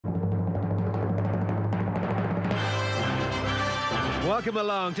Welcome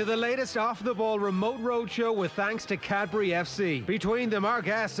along to the latest off-the-ball remote roadshow with thanks to Cadbury FC. Between them, our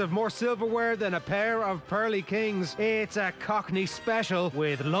guests have more silverware than a pair of pearly kings. It's a Cockney special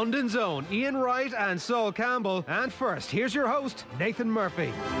with London's own Ian Wright and Saul Campbell. And first, here's your host, Nathan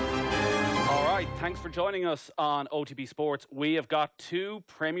Murphy. All right, thanks for joining us on OTB Sports. We have got two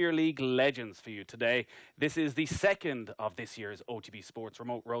Premier League legends for you today. This is the second of this year's OTB Sports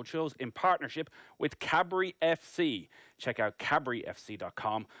remote roadshows in partnership with Cadbury FC. Check out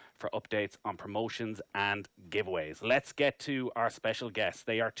cadburyfc.com for updates on promotions and giveaways. Let's get to our special guests.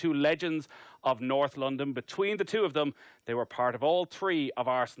 They are two legends of North London. Between the two of them, they were part of all three of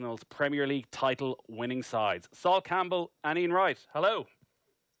Arsenal's Premier League title winning sides. Saul Campbell and Ian Wright. Hello.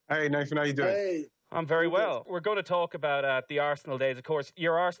 Hey, Nathan, how you doing? Hey. I'm very well. We're going to talk about the Arsenal days. Of course,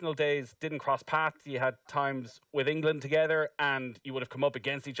 your Arsenal days didn't cross paths. You had times with England together, and you would have come up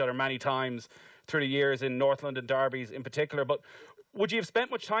against each other many times through the years in North London derbies in particular. But would you have spent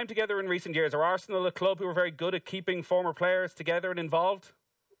much time together in recent years? Are Arsenal a club who are very good at keeping former players together and involved?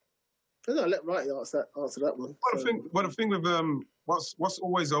 No, let Wright answer that one. Well, the thing with what's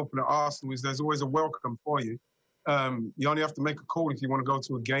always open at Arsenal is there's always a welcome for you. You only have to make a call if you want to go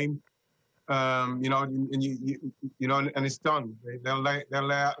to a game, and it's done. They'll lay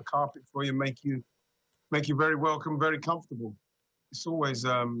out the carpet for you, make you very welcome, very comfortable. It's always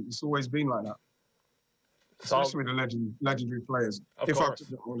been like that, especially with the legendary players. Of if course.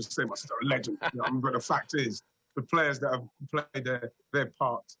 I don't want to say myself a legend, but the fact is, the players that have played their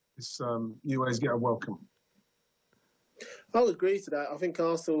part, you always get a welcome. I would agree to that. I think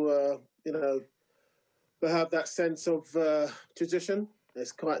Arsenal, they have that sense of tradition.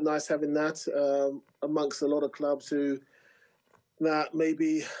 It's quite nice having that amongst a lot of clubs who that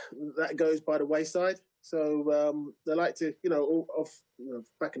maybe that goes by the wayside. So they like to,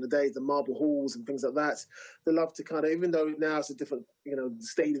 back in the days, the marble halls and things like that. They love to kind of, even though now it's a different, the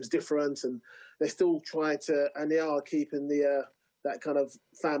stadium's different, and they're still trying to, and they are keeping the that kind of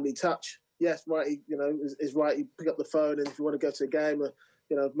family touch. Yes, right. Is right. You pick up the phone, and if you want to go to a game.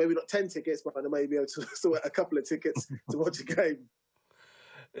 Maybe not 10 tickets, but I may be able to sort a couple of tickets to watch a game.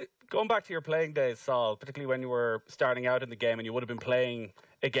 Going back to your playing days, Saul, particularly when you were starting out in the game and you would have been playing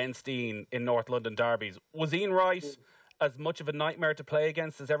against Ian in North London derbies, was Ian Wright as much of a nightmare to play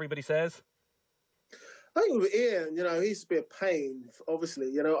against as everybody says? I think with Ian, he used to be a pain,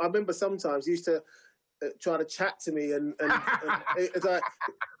 obviously. I remember sometimes he used to try to chat to me and it's like,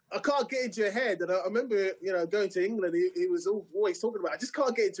 I can't get into your head. And I remember, going to England, he was always talking about, I just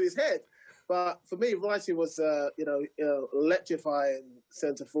can't get into his head. But for me, Wrighty was, electrifying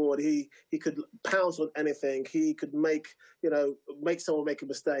centre forward. He could pounce on anything. He could make someone make a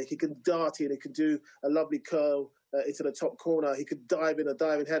mistake. He could dart in. He could do a lovely curl into the top corner. He could dive in a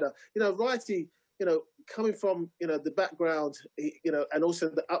diving header. Wrighty, coming from, the background, and also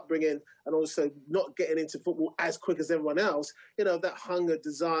the upbringing, and also not getting into football as quick as everyone else, that hunger,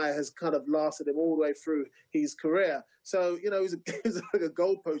 desire has kind of lasted him all the way through his career. So, he was like a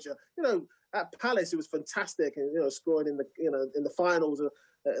goal poacher. At Palace, it was fantastic, and, scoring in the finals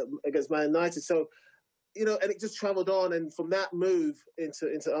against Man United. So, and it just travelled on, and from that move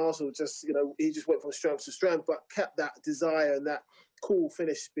into Arsenal, just, he just went from strength to strength, but kept that desire and that cool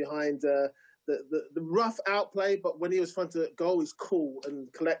finish behind the rough outplay, but when he was front of goal, he's cool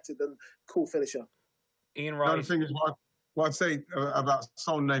and collected and cool finisher. Ian Wright. The thing is, what I'd say about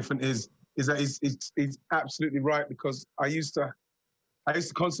Son, Nathan, is that he's absolutely right, because I used to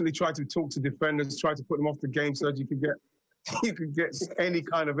constantly try to talk to defenders, try to put them off the game so that you could get any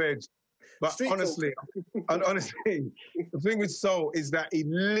kind of edge. But honestly, the thing with Sol is that he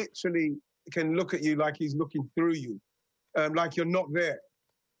literally can look at you like he's looking through you, like you're not there.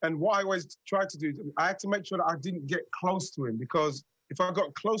 And what I always tried to do, I had to make sure that I didn't get close to him, because if I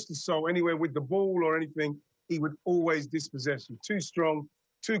got close to Sol anywhere with the ball or anything, he would always dispossess you. Too strong,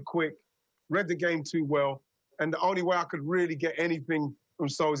 too quick, read the game too well. And the only way I could really get anything from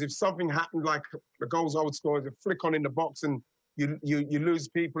Sol is if something happened, like the goals I would score, a flick on in the box and you lose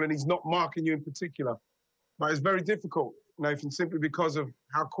people and he's not marking you in particular. But it's very difficult, Nathan, simply because of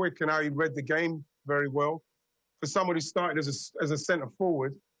how quick and how he read the game very well. For someone who started as a centre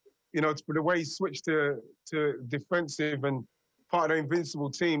forward, the way he switched to defensive and part of the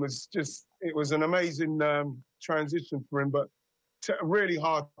invincible team it was an amazing transition for him, but really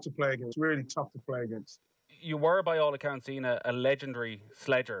hard to play against, really tough to play against. You were, by all accounts, Ian, a legendary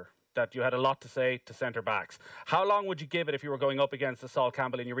sledger, that you had a lot to say to centre-backs. How long would you give it if you were going up against a Saul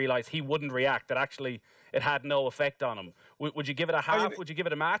Campbell and you realised he wouldn't react, that actually it had no effect on him? Would you give it a half? Would you give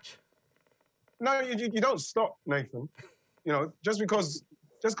it a match? No, you don't stop, Nathan. Just because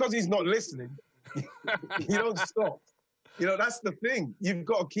he's not listening, you don't stop. You know, that's the thing. You've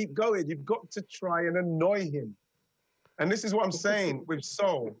got to keep going. You've got to try and annoy him. And this is what I'm saying with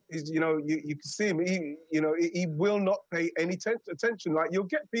Sol. Is, you know, you can see him. He will not pay any attention. Like, you'll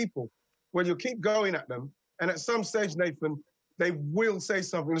get people where you'll keep going at them, and at some stage, Nathan, they will say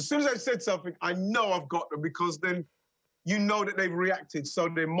something. As soon as they've said something, I know I've got them, because then you know that they've reacted. So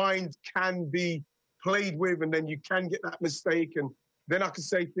their mind can be played with, and then you can get that mistake. And then I can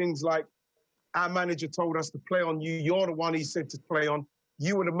say things like, our manager told us to play on you. You're the one he said to play on.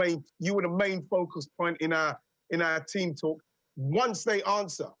 You were the main focus point in our team talk. Once they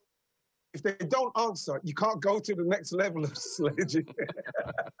answer, if they don't answer, you can't go to the next level of sledging.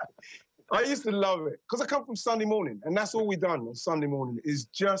 I used to love it, because I come from Sunday morning, and that's all we done on Sunday morning, is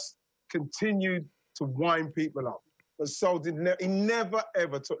just continued to wind people up. But Sol he never,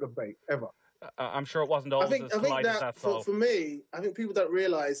 ever took the bait, ever. I'm sure it wasn't always as polite as that, Sol. For me, I think people don't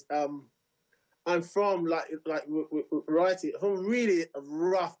realise I'm from, like Wright, from really a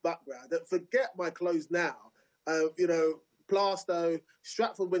rough background. Forget my clothes now. You know, Plaistow,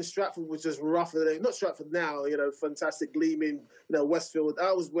 Stratford, when Stratford was just rougher than, not Stratford now, you know, fantastic gleaming, you know, Westfield.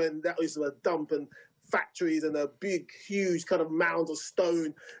 That was when that was a dump and factories and a big, huge kind of mound of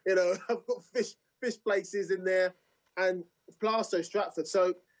stone. You know, I've got fish places in there, and Plaistow, Stratford.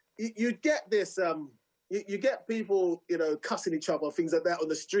 So you get this, you get people, you know, cussing each other, things like that on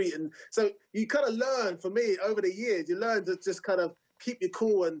the street. And so you kind of learn, for me, over the years, you learn to just kind of keep your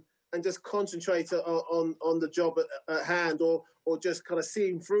cool and just concentrate on the job at hand, or just kind of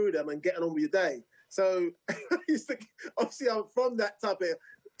seeing through them and getting on with your day. So obviously I'm from that type of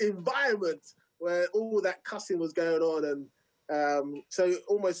environment where all that cussing was going on. And so it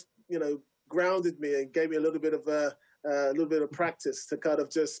almost, you know, grounded me and gave me a little bit of practice to kind of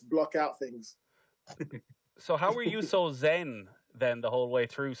just block out things. So how were you so zen then the whole way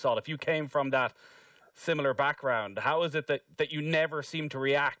through, Sol? If you came from that similar background, how is it that you never seemed to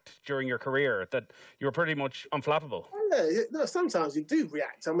react during your career, that you were pretty much unflappable? Yeah, no, sometimes you do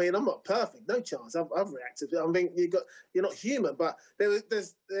react. I mean, I'm not perfect, no chance. I've reacted. I mean, you're not human, but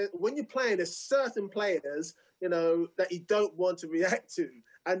there's when you're playing, there's certain players, you know, that you don't want to react to.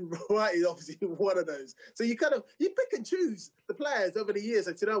 And Wright is obviously one of those. So you pick and choose the players over the years.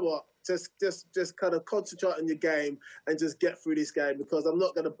 Like, you know what? Just kind of concentrate on your game and just get through this game, because I'm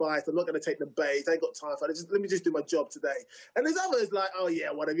not going to bite. I'm not going to take the bait. I ain't got time for it. Let me just do my job today. And there's others like, oh yeah,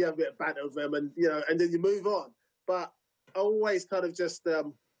 whatever. You have a bit of banter with them, and you know, and then you move on. But I always kind of just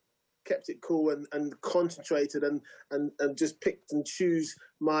kept it cool and concentrated and just picked and choose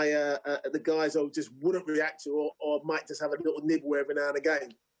my the guys I just wouldn't react to, or might just have a little nibble every now and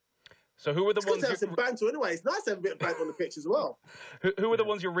again. So who were the it's ones? To have some banter anyway. It's nice to have a bit of banter on the pitch as well. Who were the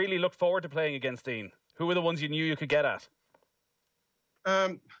ones you really looked forward to playing against, Dean? Who were the ones you knew you could get at?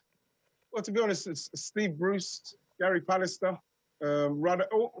 Well, to be honest, it's Steve Bruce, Gary Pallister, Rudder.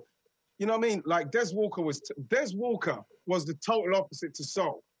 Oh, you know what I mean? Like Des Walker was the total opposite to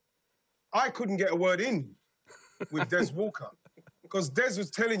Sol. I couldn't get a word in with Des Walker, because Des was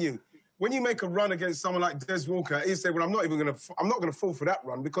telling you, when you make a run against someone like Des Walker, he said, well, I'm not going to fall for that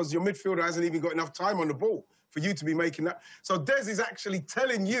run, because your midfielder hasn't even got enough time on the ball for you to be making that. So Des is actually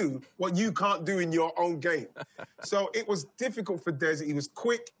telling you what you can't do in your own game. So it was difficult for Des. He was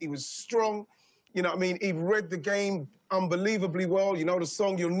quick, he was strong, you know what I mean? He read the game unbelievably well. You know the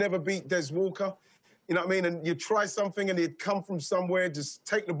song, You'll Never Beat Des Walker. You know what I mean? And you try something and he'd come from somewhere, just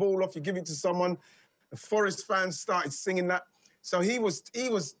take the ball off, you give it to someone. The Forest fans started singing that. So he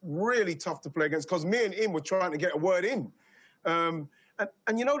was really tough to play against, because me and him were trying to get a word in. And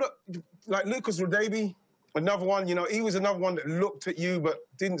you know, like Lucas Rudaby, another one, you know, he was another one that looked at you but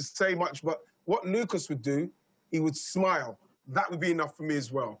didn't say much. But what Lucas would do, he would smile. That would be enough for me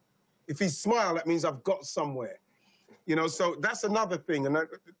as well. If he smiled, that means I've got somewhere. You know, so that's another thing. And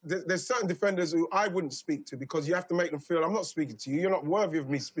there's certain defenders who I wouldn't speak to, because you have to make them feel, I'm not speaking to you. You're not worthy of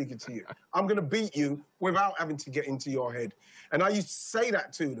me speaking to you. I'm going to beat you without having to get into your head. And I used to say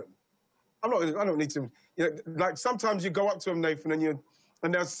that to them. I don't need to, you know, like sometimes you go up to them, Nathan,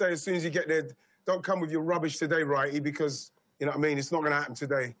 and they'll say, as soon as you get there, don't come with your rubbish today, Righty, because, you know what I mean, it's not going to happen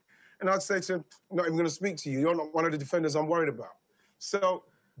today. And I'd say to them, I'm not even going to speak to you. You're not one of the defenders I'm worried about. So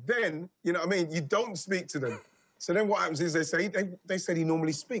then, you know what I mean, you don't speak to them. So then what happens is they said he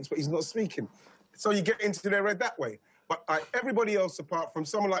normally speaks, but he's not speaking. So you get into their head that way. But everybody else, apart from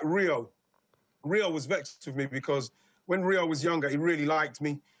someone like Rio was vexed with me, because when Rio was younger, he really liked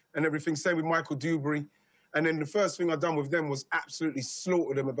me and everything. Same with Michael Dewberry. And then the first thing I done with them was absolutely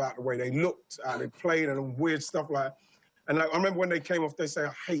slaughter them about the way they looked, how they played, and weird stuff like that. And like, I remember when they came off, they say,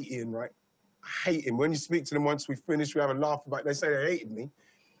 I hate Ian, right? I hate him. When you speak to them once we finish, we have a laugh about it, they say they hated me.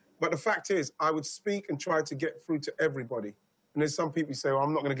 But the fact is, I would speak and try to get through to everybody. And there's some people who say, well,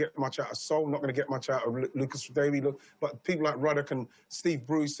 I'm not going to get much out of Sol, I'm not going to get much out of Lucas Davey. But people like Ruddock and Steve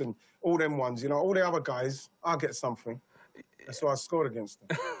Bruce and all them ones, you know, all the other guys, I'll get something. That's why I scored against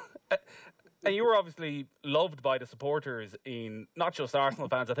them. And you were obviously loved by the supporters, in not just Arsenal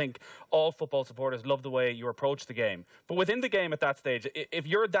fans. I think all football supporters love the way you approach the game. But within the game at that stage, if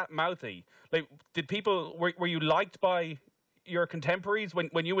you're that mouthy, like, did people, were you liked by your contemporaries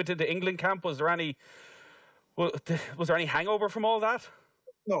when you went into England camp? Was there any hangover from all that?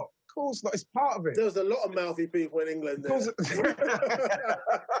 No, of course not. It's part of it. There was a lot of mouthy people in England there.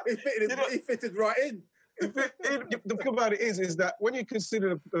 He fitted right in. The thing about it is that when you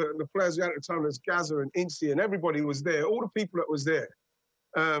consider the players we had at the time, there's Gaza and Incy and everybody was there, all the people that was there,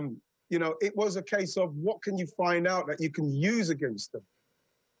 you know, it was a case of what can you find out that you can use against them,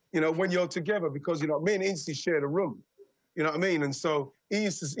 you know, when you're together, because, you know, me and Incy shared a room, you know what I mean? And so he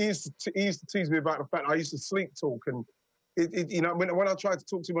used to tease me about the fact I used to sleep talk, and you know, when I tried to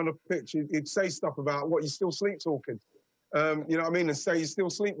talk to him on the pitch, he'd say stuff about, what, you still sleep talking? You know what I mean? And say you're still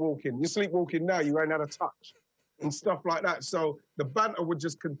sleepwalking. You're sleepwalking now, you ain't had a touch. And stuff like that. So the banter would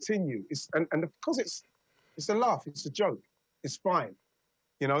just continue. And because it's a laugh, it's a joke, it's fine.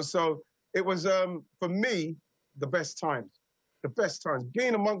 You know, so it was, for me, the best times. The best times.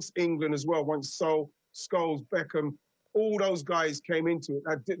 Being amongst England as well, once Sol, Scholes, Beckham, all those guys came into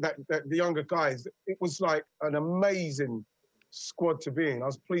it, the younger guys, it was like an amazing squad to be in. I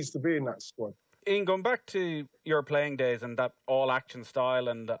was pleased to be in that squad. Ian, going back to your playing days and that all-action style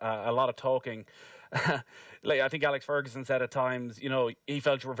and a lot of talking, like I think Alex Ferguson said at times, you know, he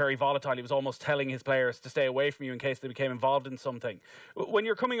felt you were very volatile. He was almost telling his players to stay away from you in case they became involved in something. When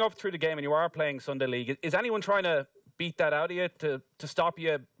you're coming up through the game and you are playing Sunday League, is anyone trying to beat that out of you to stop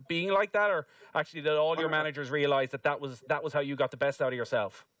you being like that? Or actually did all your managers realise that was how you got the best out of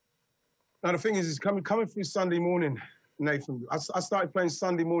yourself? Now, the thing is coming through Sunday morning, Nathan, I started playing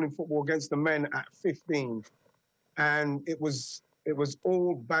Sunday morning football against the men at 15, and it was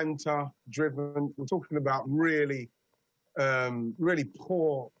all banter driven. We're talking about really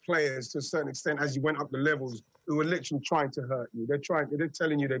poor players to a certain extent as you went up the levels, who were literally trying to hurt you. They're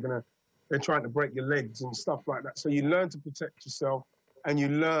telling you they're trying to break your legs and stuff like that. So you learn to protect yourself, and you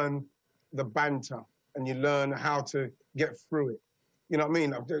learn the banter, and you learn how to get through it. You know what I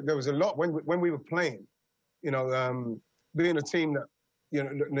mean? There was a lot when we were playing. You know, being a team that, you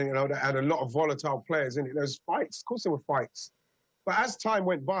know, that had a lot of volatile players in it. There was fights. Of course there were fights. But as time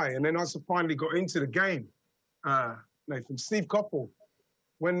went by, and then as I finally got into the game, Nathan, Steve Coppell,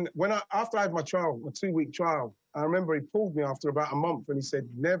 after I had my 2-week trial, I remember he pulled me after about a month and he said,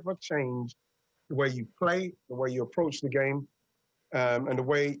 never change the way you play, the way you approach the game, and the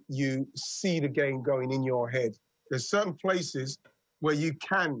way you see the game going in your head. There's certain places where you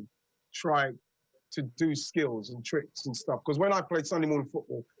can try to do skills and tricks and stuff. Because when I played Sunday morning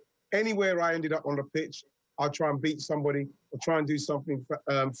football, anywhere I ended up on the pitch, I'll try and beat somebody or try and do something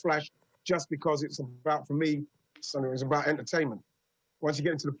flash, just because it's about, for me, it's about entertainment. Once you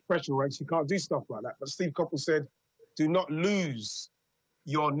get into the professional ranks, you can't do stuff like that. But Steve Coppell said, do not lose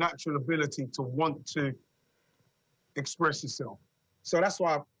your natural ability to want to express yourself. So that's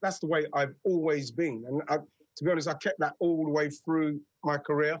the way I've always been. And to be honest, I kept that all the way through my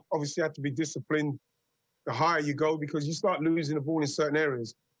career. Obviously, I had to be disciplined the higher you go, because you start losing the ball in certain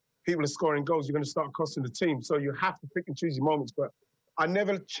areas. People are scoring goals, you're going to start costing the team. So you have to pick and choose your moments. But I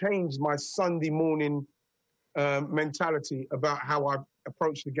never changed my Sunday morning mentality about how I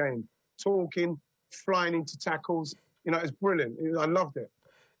approach the game. Talking, flying into tackles, you know, it's brilliant. I loved it.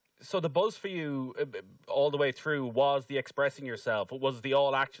 So the buzz for you all the way through was the expressing yourself. It was the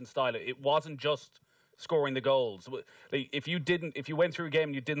all-action style. It wasn't just scoring the goals. Like, if you went through a game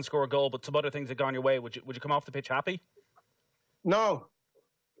and you didn't score a goal, but some other things had gone your way, would you come off the pitch happy? No.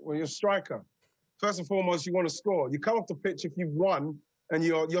 Well, you're a striker. First and foremost, you want to score. You come off the pitch if you've won and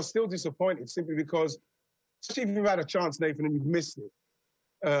you're still disappointed, simply because, especially if you've had a chance, Nathan, and you've missed it.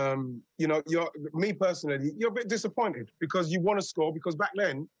 You know, me personally, you're a bit disappointed because you want to score, because back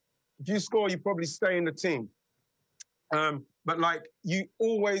then, if you score, you probably stay in the team. But like, you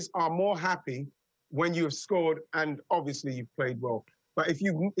always are more happy when you have scored and obviously you've played well. But if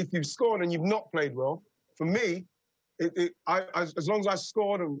you've scored and you've not played well, for me, as long as I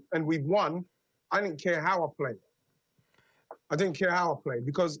scored and we've won, I didn't care how I played. I didn't care how I played,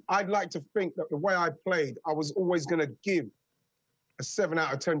 because I'd like to think that the way I played, I was always going to give a 7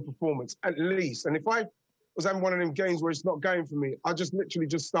 out of 10 performance at least. And if I was having one of them games where it's not going for me, I just literally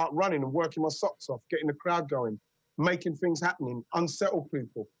just start running and working my socks off, getting the crowd going, making things happening, unsettle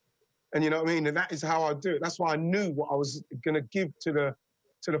people. And you know what I mean? And that is how I do it. That's why I knew what I was going to give to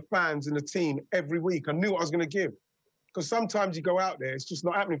to the fans and the team every week. I knew what I was going to give. Because sometimes you go out there, it's just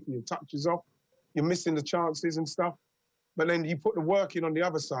not happening for you. Touches off, you're missing the chances and stuff. But then you put the work in on the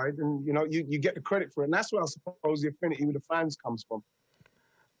other side and, you know, you get the credit for it. And that's where I suppose the affinity with the fans comes from.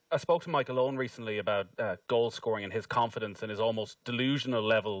 I spoke to Michael Owen recently about goal scoring and his confidence and his almost delusional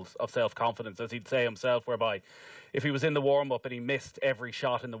levels of self-confidence, as he'd say himself, whereby if he was in the warm-up and he missed every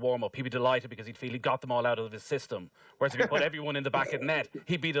shot in the warm-up, he'd be delighted because he'd feel he got them all out of his system. Whereas if he put everyone in the back of the net,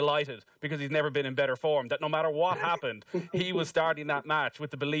 he'd be delighted because he's never been in better form, that no matter what happened, he was starting that match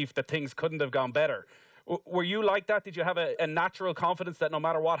with the belief that things couldn't have gone better. Were you like that? Did you have a natural confidence that no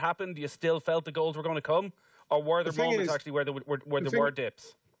matter what happened, you still felt the goals were going to come? Or were there moments actually where there were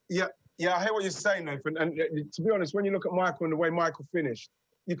dips? Yeah, I hear what you're saying, Nathan. And to be honest, when you look at Michael and the way Michael finished,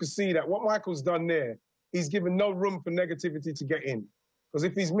 you can see that what Michael's done there, he's given no room for negativity to get in. Because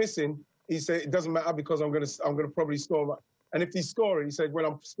if he's missing, he said it doesn't matter because I'm gonna probably score. And if he's scoring, he said, well,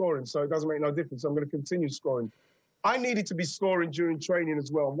 I'm scoring, so it doesn't make no difference. I'm going to continue scoring. I needed to be scoring during training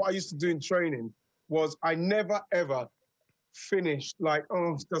as well. What I used to do in training was I never ever finished like,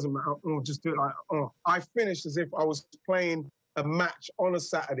 oh, it doesn't matter. Oh, just do it like, oh. I finished as if I was playing a match on a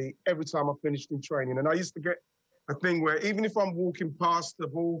Saturday every time I finished in training. And I used to get a thing where even if I'm walking past the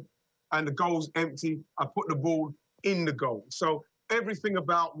ball and the goal's empty, I put the ball in the goal. So everything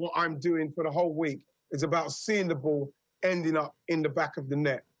about what I'm doing for the whole week is about seeing the ball ending up in the back of the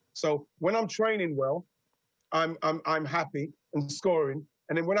net. So when I'm training well, I'm happy and scoring.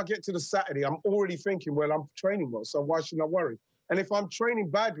 And then when I get to the Saturday, I'm already thinking, well, I'm training well, so why shouldn't I worry? And if I'm training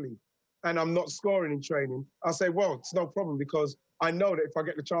badly, and I'm not scoring in training, I'll say, well, it's no problem because I know that if I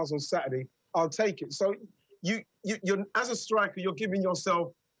get the chance on Saturday, I'll take it. So you're as a striker, you're giving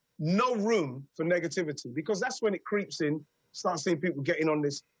yourself no room for negativity because that's when it creeps in. Start seeing people getting on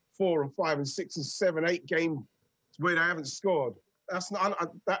this 4 and 5 and 6 and 7, 8 game where they haven't scored. That's not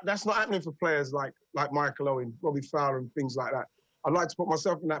happening for players like Michael Owen, Robbie Fowler and things like that. I'd like to put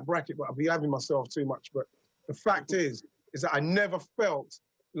myself in that bracket, but I'd be having myself too much. But the fact is that I never felt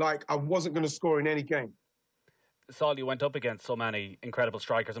like I wasn't going to score in any game. Saul, you went up against so many incredible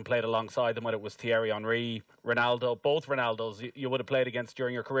strikers and played alongside them, whether it was Thierry Henry, Ronaldo, both Ronaldos you would have played against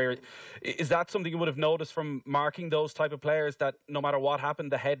during your career. Is that something you would have noticed from marking those type of players, that no matter what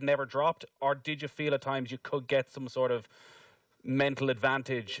happened, the head never dropped? Or did you feel at times you could get some sort of mental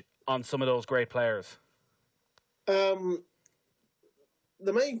advantage on some of those great players?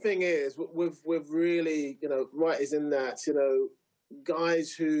 The main thing is, we've really, Wright is in that,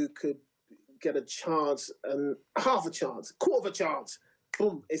 guys who could get a chance and half a chance, quarter of a chance,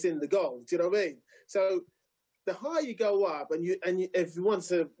 boom, it's in the goal. Do you know what I mean? So the higher you go up, and if you want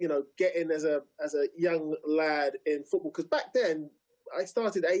to, get in as a young lad in football, because back then I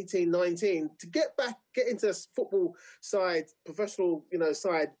started 18, 19 to get into football side, professional,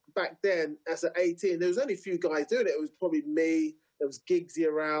 side back then as an 18. There was only a few guys doing it. It was probably me. There was Giggsy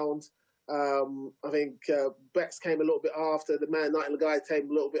around. I think Bex came a little bit after. The Man United guy came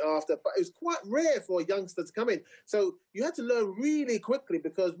a little bit after. But it was quite rare for a youngster to come in. So you had to learn really quickly,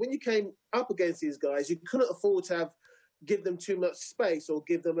 because when you came up against these guys, you couldn't afford to give them too much space or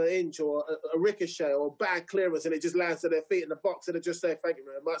give them an inch or a ricochet or bad clearance and it just lands to their feet in the box and they just say, thank you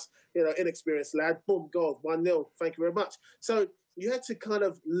very much, inexperienced lad, boom, goal, 1-0, thank you very much. So you had to kind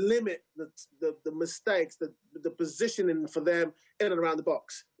of limit the mistakes, the positioning for them in and around the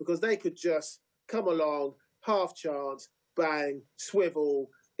box, because they could just come along, half chance, bang,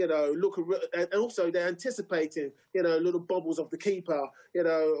 swivel, look, and also they're anticipating, little bobbles of the keeper,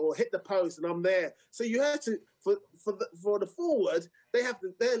 or hit the post and I'm there. So you had to, for the forward,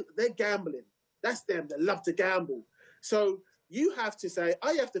 they're gambling. That's them. They love to gamble. So you have to say,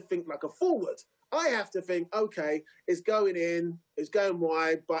 I have to think like a forward. I have to think, okay, it's going in, it's going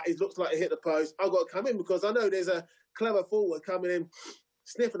wide, but it looks like it hit the post. I've got to come in because I know there's a clever forward coming in,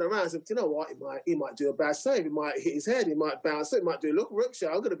 sniffing around. So, you know what? He might do a bad save. He might hit his head. He might bounce. He might do a look, Rickshaw.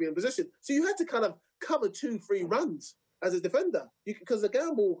 I'm going to be in position. So you had to kind of cover 2-3 runs as a defender, because the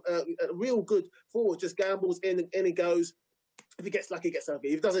gamble, a real good forward just gambles in and he goes. If he gets lucky, he gets lucky.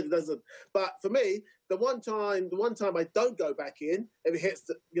 If he doesn't, he doesn't. But for me, the one time I don't go back in, if it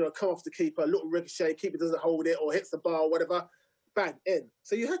hits, come off the keeper, a little ricochet, keeper doesn't hold it or hits the bar or whatever, bang, in.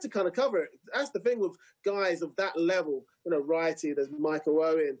 So you had to kind of cover it. That's the thing with guys of that level. Wrighty, there's Michael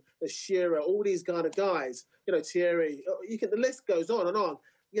Owen, there's Shearer, all these kind of guys. Thierry. The list goes on and on.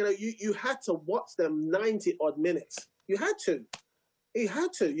 You had to watch them 90-odd minutes. You had to. He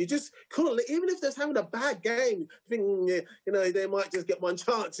had to. You just couldn't. Even if they're having a bad game, thinking, they might just get one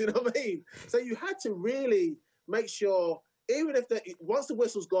chance. You know what I mean? So you had to really make sure, even if once the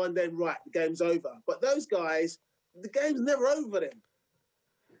whistle's gone, then right, the game's over. But those guys, the game's never over them.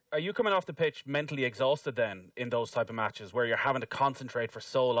 are you coming off the pitch mentally exhausted then in those type of matches where you're having to concentrate for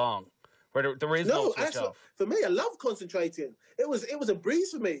so long, where there is no switch off? For me, I love concentrating. It was a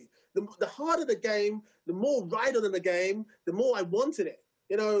breeze for me. The harder the game, the more rider in the game, the more I wanted it.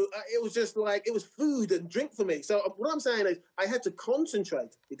 You know, it was just like, it was food and drink for me. So what I'm saying is I had to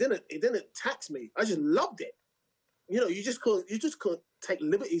concentrate. It didn't tax me. I just loved it. You know, you just couldn't take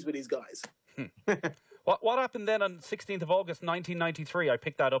liberties with these guys. What happened then on 16th of August 1993? I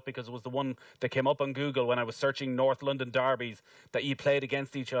picked that up because it was the one that came up on Google when I was searching North London derbies that you played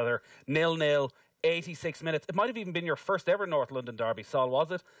against each other. 0-0, 86 minutes. It might have even been your first ever North London derby, Sol,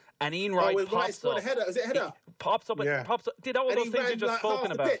 was it? And Ian Wright pops up. Header. Was it a header? Pops up. Yeah. Pops up. Did all those things you just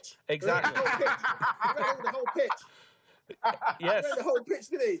spoken about. Pitch. Exactly. He ran over the whole pitch. Yes. He ran the whole pitch,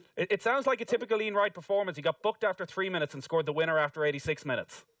 did he? It sounds like a typical Ian Wright performance. He got booked after 3 minutes and scored the winner after 86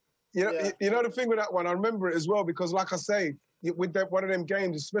 minutes. You know the thing with that one, I remember it as well because, like I say, with one of them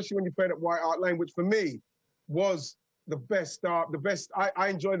games, especially when you played at White Hart Lane, which for me was the best start, I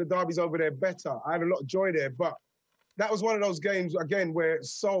enjoyed the derbies over there better. I had a lot of joy there, but that was one of those games, again, where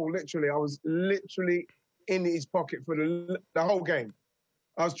Sol, I was literally in his pocket for the whole game.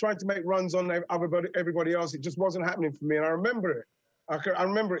 I was trying to make runs on everybody else. It just wasn't happening for me, and I remember it. I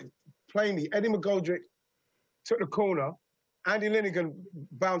remember it plainly. Eddie McGoldrick took the corner. Andy Linnigan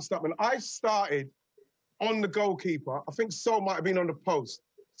bounced up, and I started on the goalkeeper. I think Sol might have been on the post.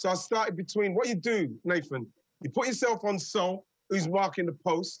 So I started between, what you do, Nathan, you put yourself on Sol, who's marking the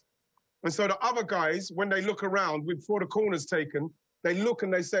post. And so the other guys, when they look around before the corner's taken, they look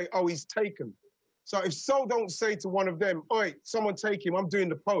and they say, oh, he's taken. So if Sol don't say to one of them, oi, someone take him, I'm doing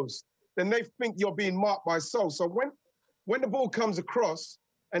the post, then they think you're being marked by Sol. So when the ball comes across,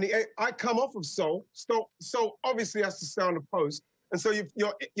 and I come off of Sol obviously has to stay on the post, and so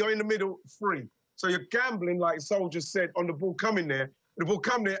you're in the middle free. So you're gambling, like Sol just said, on the ball coming there. The ball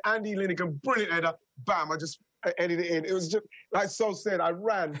coming there, Andy Linnigan, brilliant header, bam, I just headed it in. It was just, like Sol said, I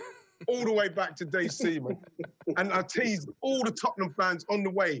ran all the way back to Dave Seaman, and I teased all the Tottenham fans on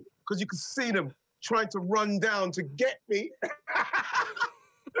the way, because you could see them trying to run down to get me.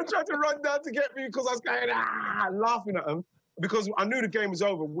 They tried to run down to get me because I was going, laughing at them. Because I knew the game was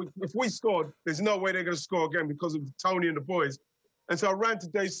over. If we scored, there's no way they're going to score again because of Tony and the boys. And so I ran to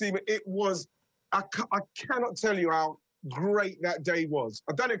Dave Seaman. It was, I cannot tell you how great that day was.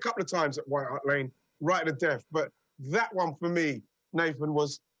 I've done it a couple of times at White Hart Lane, right to death. But that one for me, Nathan,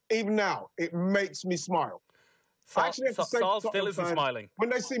 was, even now, it makes me smile. Sol still isn't smiling. When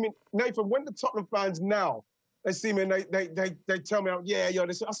they see me, Nathan, when the Tottenham fans now, they see me and they tell me, yeah,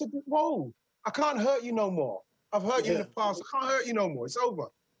 this. I said, whoa, I can't hurt you no more. I've hurt you in the past. I can't hurt you no more. It's over.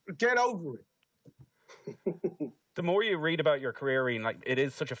 Get over it. The more you read about your career, Ian, like, it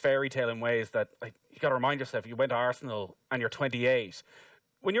is such a fairy tale in ways that, like, you got to remind yourself, you went to Arsenal and you're 28.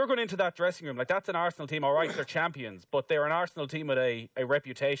 When you're going into that dressing room, like, that's an Arsenal team, all right, they're champions, but they're an Arsenal team with a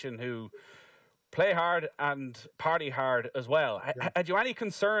reputation who play hard and party hard as well. Yeah. Had you any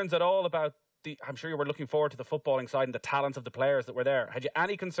concerns at all about I'm sure you were looking forward to the footballing side and the talents of the players that were there. Had you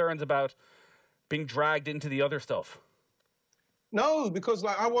any concerns about being dragged into the other stuff? No, because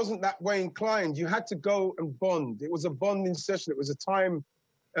I wasn't that way inclined. You had to go and bond. It was a bonding session. It was a time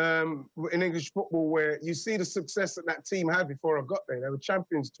in English football where you see the success that team had before I got there. They were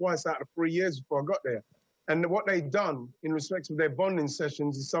champions twice out of 3 years before I got there. And what they'd done in respect of their bonding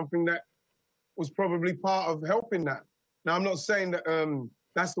sessions is something that was probably part of helping that. Now, I'm not saying that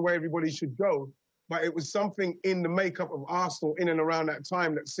that's the way everybody should go, but it was something in the makeup of Arsenal in and around that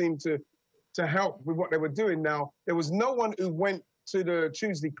time that seemed to help with what they were doing. Now, there was no one who went to the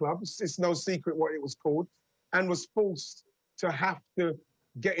Tuesday Club, it's no secret what it was called, and was forced to have to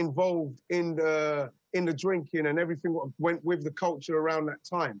get involved in the drinking and everything what went with the culture around that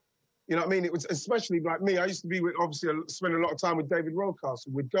time. You know what I mean? It was especially like me. I used to be spend a lot of time with David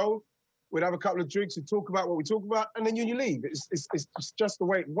Rocastle. We'd go, we'd have a couple of drinks, we'd talk about what we talk about, and then you leave. It's just the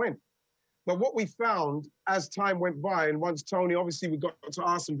way it went. But what we found as time went by, and once Tony, obviously we got to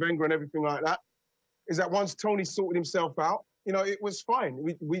Arsene Wenger and everything like that, is that once Tony sorted himself out, you know, it was fine.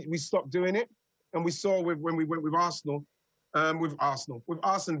 We stopped doing it, and we saw when we went with Arsenal, with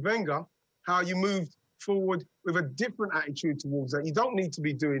Arsene Wenger, how you moved forward with a different attitude towards that. You don't need to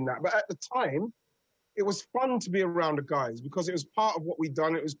be doing that. But at the time, it was fun to be around the guys because it was part of what we'd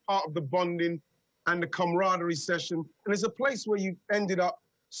done. It was part of the bonding and the camaraderie session. And it's a place where you ended up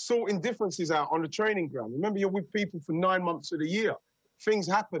sorting differences out on the training ground. Remember, you're with people for 9 months of the year. Things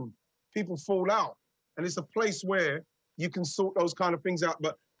happen. People fall out. And it's a place where you can sort those kind of things out.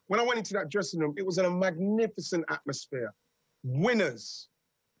 But when I went into that dressing room, it was in a magnificent atmosphere. Winners.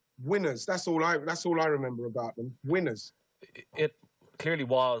 That's all I remember about them. Winners. clearly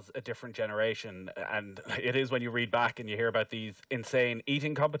was a different generation, and it is when you read back and you hear about these insane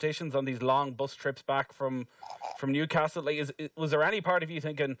eating competitions on these long bus trips back from Newcastle. Like, was there any part of you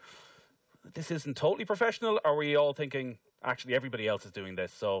thinking this isn't totally professional, or were you all thinking actually everybody else is doing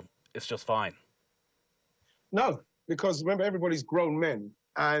this, so it's just fine? No, because remember, everybody's grown men,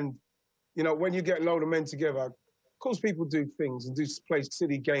 and you know, when you get a load of men together, of course people do things and play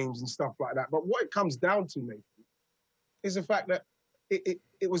silly games and stuff like that. But what it comes down to, Nathan, is the fact that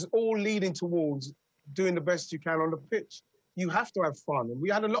it was all leading towards doing the best you can on the pitch. You have to have fun, and we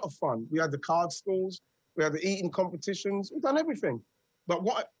had a lot of fun. We had the card stalls, we had the eating competitions, we've done everything. But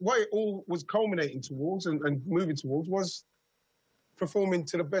what it all was culminating towards and moving towards was performing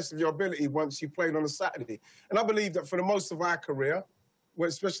to the best of your ability once you played on a Saturday. And I believe that for the most of our career,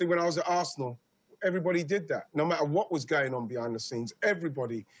 especially when I was at Arsenal, everybody did that. No matter what was going on behind the scenes,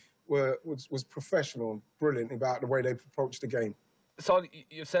 everybody was professional and brilliant about the way they approached the game. So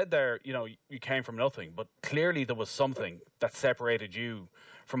you said there, you know, you came from nothing, but clearly there was something that separated you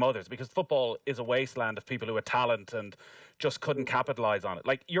from others, because football is a wasteland of people who had talent and just couldn't capitalise on it.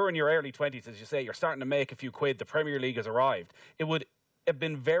 Like, you're in your early 20s, as you say, you're starting to make a few quid, the Premier League has arrived. It would have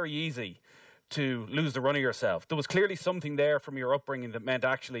been very easy to lose the run of yourself. There was clearly something there from your upbringing that meant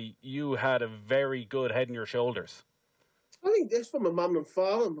actually you had a very good head on your shoulders. I think it's from my mum and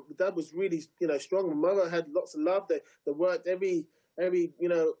father. My dad was really, you know, strong. My mother had lots of love. They worked every you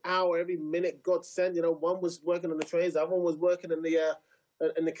know, hour, every minute God sent. You know, one was working on the trains, the other one was working in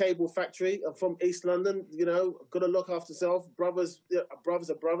the cable factory. I'm from East London. You know, got to look after self. Brothers are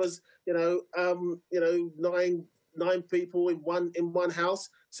brothers. You know, nine people in one house.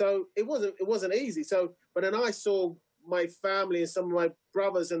 So it wasn't easy. So, but then I saw my family and some of my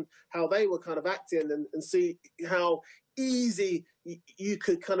brothers and how they were kind of acting and see how easy you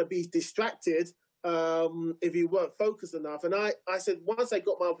could kind of be distracted if you weren't focused enough. And I said, once I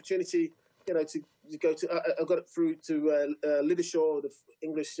got my opportunity, you know, to go to, I got it through to Liddershaw, the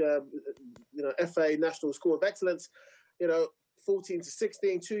English, you know, FA National School of Excellence, you know, 14 to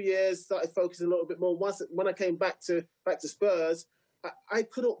 16, 2 years, started focusing a little bit more. When I came back to Spurs, I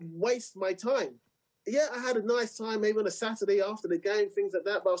couldn't waste my time. Yeah, I had a nice time, maybe on a Saturday after the game, things like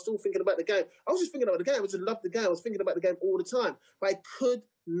that, but I was still thinking about the game. I was just thinking about the game. I just loved the game. I was thinking about the game all the time. But I could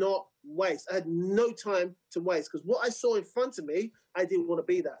not waste. I had no time to waste, because what I saw in front of me, I didn't want to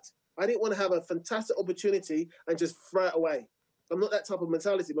be that. I didn't want to have a fantastic opportunity and just throw it away. I'm not that type of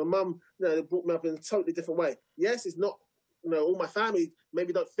mentality. My mum, you know, brought me up in a totally different way. Yes, it's not, you know, all my family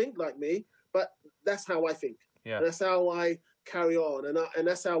maybe don't think like me, but that's how I think. Yeah. And that's how I carry on, and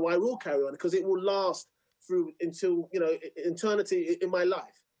that's how I will carry on, because it will last through until, you know, eternity in my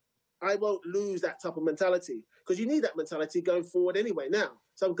life. I won't lose that type of mentality, because you need that mentality going forward anyway now.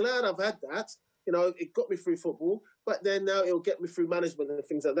 So I'm glad I've had that. You know, it got me through football, but then now it'll get me through management and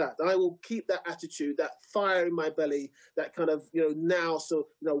things like that. I will keep that attitude, that fire in my belly, that kind of, you know, now, so,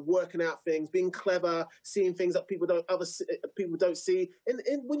 you know, working out things, being clever, seeing things that people don't see.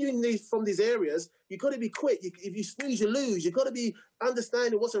 And when you're from these areas, you've got to be quick. If you snooze, you lose. You've got to be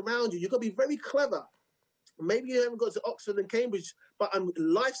understanding what's around you. You've got to be very clever. Maybe you haven't got to Oxford and Cambridge, but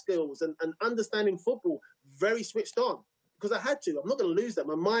life skills and understanding football, very switched on. Because I had to. I'm not going to lose that.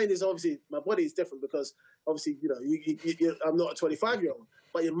 My mind is obviously, my body is different, because obviously, you know, I'm not a 25-year-old.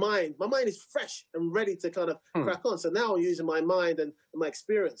 But my mind is fresh and ready to kind of crack on. So now I'm using my mind and my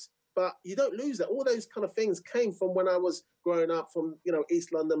experience. But you don't lose that. All those kind of things came from when I was growing up from, you know,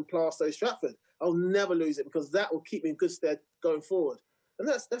 East London, Plaistow, Stratford. I'll never lose it, because that will keep me in good stead going forward. And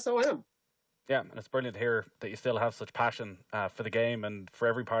that's how I am. Yeah, and it's brilliant to hear that you still have such passion for the game and for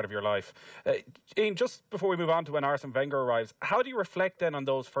every part of your life. Ian, just before we move on to when Arsene Wenger arrives, how do you reflect then on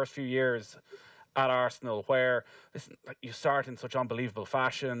those first few years at Arsenal, where you start in such unbelievable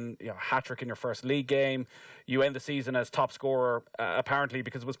fashion, you know, hat-trick in your first league game, you end the season as top scorer, apparently,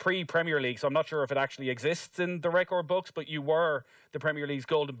 because it was pre-Premier League, so I'm not sure if it actually exists in the record books, but you were the Premier League's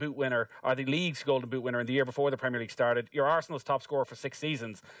Golden Boot winner, or the league's Golden Boot winner in the year before the Premier League started. You're Arsenal's top scorer for 6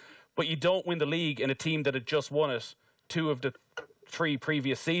 seasons. But you don't win the league in a team that had just won it 2 of the 3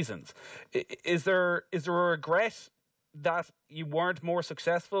 previous seasons. Is there a regret that you weren't more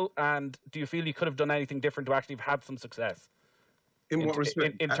successful, and do you feel you could have done anything different to actually have had some success? In what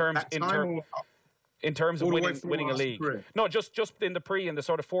respect? In terms of winning a league. Career? No, just in the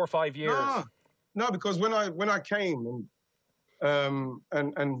sort of 4 or 5 years. No, because when I came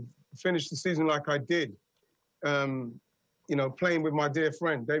and finished the season like I did, you know, playing with my dear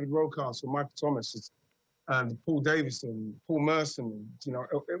friend David Rocastle, Michael Thomas, and Paul Davison, Paul Merson. You know,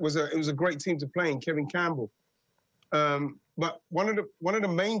 it was a great team to play in. Kevin Campbell. But one of the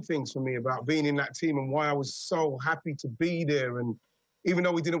main things for me about being in that team and why I was so happy to be there and even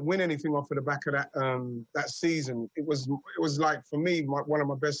though we didn't win anything off of the back of that season, it was like, for me, one of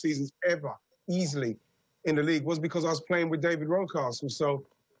my best seasons ever, easily, in the league, was because I was playing with David Rocastle. So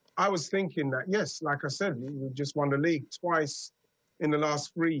I was thinking that, yes, like I said, we just won the league twice in the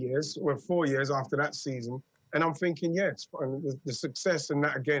last 3 years, or 4 years after that season. And I'm thinking, yes, the success in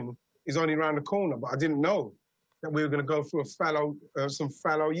that, again, is only around the corner. But I didn't know that we were going to go through some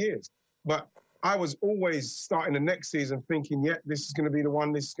fallow years. But I was always starting the next season thinking, yeah, this is going to be the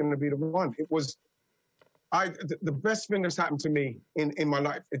one, this is going to be the one. It was, the best thing that's happened to me in my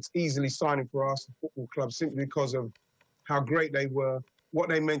life, it's easily signing for Arsenal Football Club, simply because of how great they were, what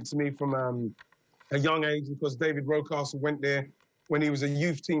they meant to me from a young age, because David Rocastle went there when he was a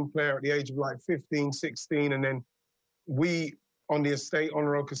youth team player at the age of like 15, 16, and then we, on the estate, on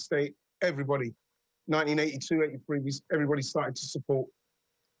Roke Estate, everybody, 1982, 83, everybody started to support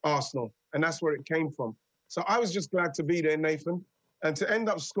Arsenal, and that's where it came from. So I was just glad to be there, Nathan, and to end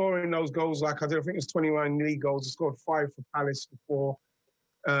up scoring those goals like I did. I think it was 29 league goals. I scored 5 for Palace before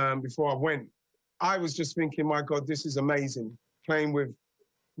I went. I was just thinking, my God, this is amazing, playing with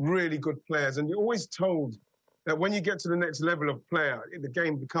really good players. And you're always told that when you get to the next level of player, the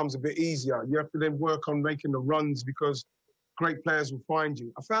game becomes a bit easier. You have to then work on making the runs because great players will find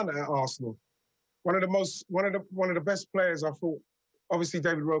you. I found that at Arsenal. One of the best players, I thought, obviously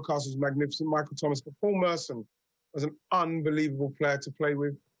David Rocastle was magnificent, Michael Thomas, but Paul Merson was an unbelievable player to play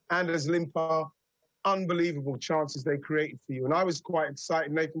with. Anders Limpar, unbelievable chances they created for you. And I was quite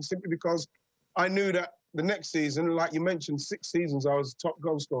excited, Nathan, simply because I knew that the next season, like you mentioned, 6 seasons I was top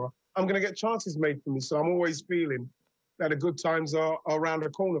goal scorer, I'm going to get chances made for me. So I'm always feeling that the good times are around the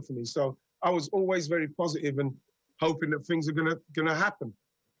corner for me. So I was always very positive and hoping that things are going to happen.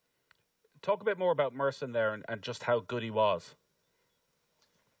 Talk a bit more about Merson there and just how good he was.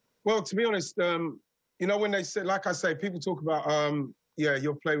 Well, to be honest, you know, when they say, like I say, people talk about,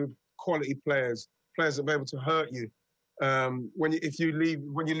 you'll play with quality players that will be able to hurt you. When you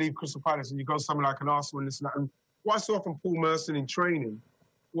leave Crystal Palace and you go somewhere like an Arsenal and this and that. And what I saw from Paul Merson in training,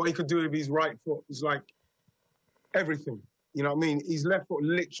 what he could do with his right foot was like everything. You know what I mean? His left foot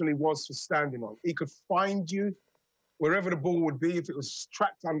literally was for standing on. He could find you wherever the ball would be, if it was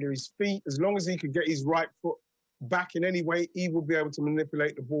trapped under his feet. As long as he could get his right foot back in any way, he would be able to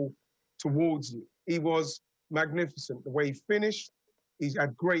manipulate the ball towards you. He was magnificent. The way he finished, he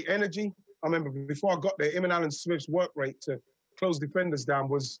had great energy. I remember before I got there, him and Alan Smith's work rate to close defenders down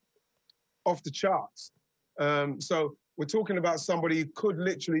was off the charts. So we're talking about somebody who could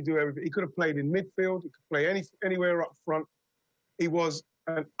literally do everything. He could have played in midfield. He could play anywhere up front. He was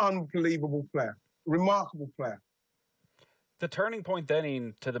an unbelievable player, remarkable player. The turning point then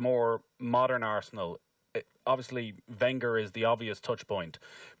into the more modern Arsenal, obviously Wenger is the obvious touch point.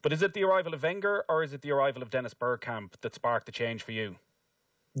 But is it the arrival of Wenger or is it the arrival of Dennis Bergkamp that sparked the change for you?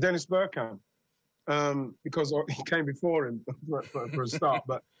 Dennis Bergkamp, because he came before him for a start.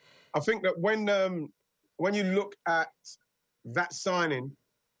 But I think that when you look at that signing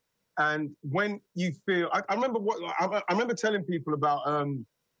and when you feel... I remember telling people about...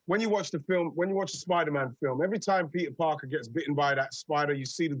 when you watch the Spider-Man film, every time Peter Parker gets bitten by that spider, you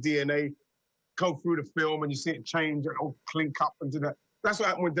see the DNA go through the film and you see it change and all clink up and do that. That's what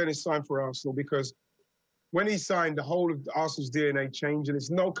happened when Dennis signed for Arsenal, because when he signed, the whole of Arsenal's DNA changed, and it's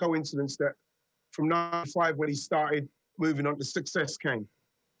no coincidence that from 95, when he started moving on, the success came.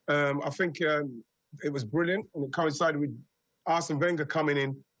 I think it was brilliant, and it coincided with Arsene Wenger coming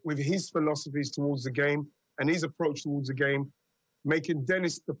in with his philosophies towards the game and his approach towards the game, making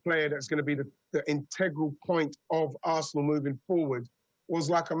Dennis the player that's going to be the integral point of Arsenal moving forward, was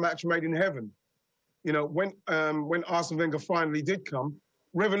like a match made in heaven. You know, when Arsene Wenger finally did come,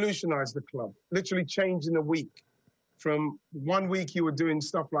 revolutionised the club, literally changed in a week. From 1 week you were doing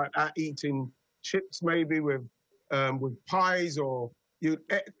stuff like that, eating chips maybe with pies, or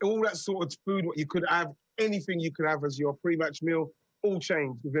all that sort of food, what you could have, anything you could have as your pre-match meal, all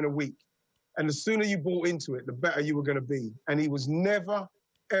changed within a week. And the sooner you bought into it, the better you were going to be. And he was never,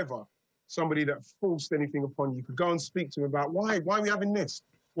 ever somebody that forced anything upon you. You could go and speak to him about why are we having this?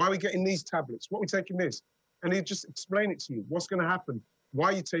 Why are we getting these tablets? What are we taking this? And he'd just explain it to you. What's going to happen?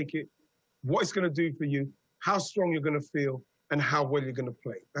 Why you take it? What it's going to do for you? How strong you're going to feel? And how well you're going to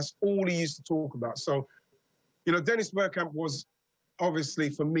play. That's all he used to talk about. So, you know, Dennis Bergkamp was obviously,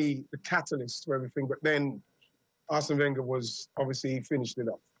 for me, the catalyst for everything. But then Arsene Wenger was, obviously, he finished it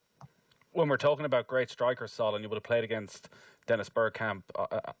up. When we're talking about great strikers, Sol, and you would have played against Dennis Bergkamp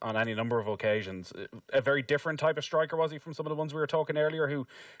on any number of occasions, a very different type of striker, was he, from some of the ones we were talking earlier, who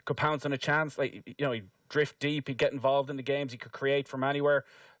could pounce on a chance? Like, you know, he'd drift deep, he'd get involved in the games, he could create from anywhere.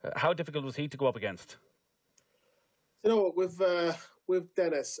 How difficult was he to go up against? You know what, with with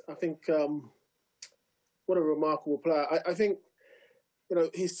Dennis, I think what a remarkable player. I think, you know,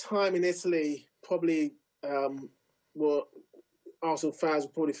 his time in Italy probably were Arsenal fans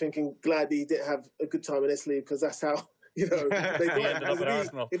were probably thinking glad he didn't have a good time in Italy, because that's how, you know, they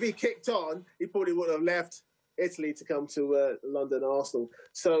got. If he kicked on, he probably would have left Italy to come to London Arsenal.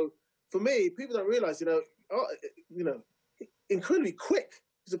 So for me, people don't realise, you know, incredibly quick.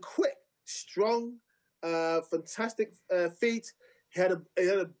 He's a quick, strong, fantastic feet. He had a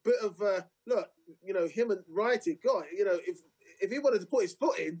bit of look. You know, him and Wright. God, you know, if he wanted to put his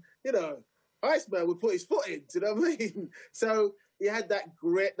foot in, you know, Iceman would put his foot in. Do you know what I mean? So he had that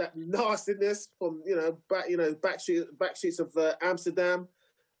grit, that nastiness from back streets of Amsterdam,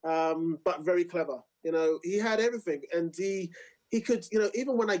 but very clever. You know, he had everything, and he could, you know,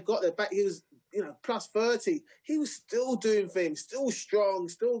 even when I got there back, he was, you know, plus 30. He was still doing things, still strong,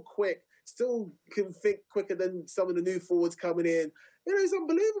 still quick, still can think quicker than some of the new forwards coming in. You know, it's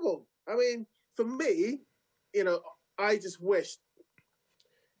unbelievable. I mean, for me, you know, I just wished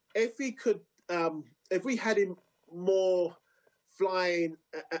if he could, if we had him more flying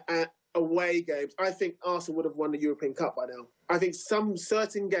away games, I think Arsenal would have won the European Cup by now. I think some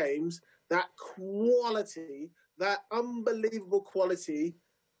certain games, that quality, that unbelievable quality,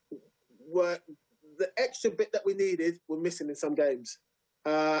 were the extra bit that we needed were missing in some games.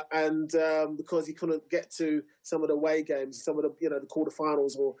 Because he couldn't get to some of the away games, some of the, you know, the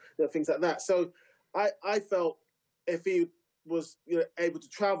quarterfinals or, you know, things like that. So I felt if he was, you know, able to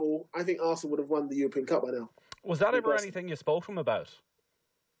travel, I think Arsenal would have won the European Cup by now. Was that ever anything you spoke to him about?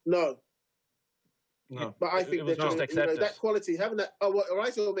 No. But I think it was just accepted. You know, that quality, having that. Oh, what,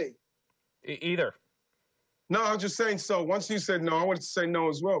 Wright or me? Either. No, I was just saying so. Once you said no, I wanted to say no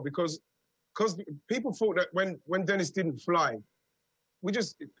as well, because people thought that when Dennis didn't fly,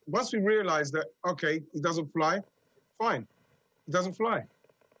 once we realised that, okay, he doesn't fly, fine, he doesn't fly.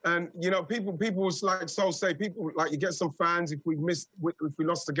 And, you know, people was like, people, like, you get some fans, if we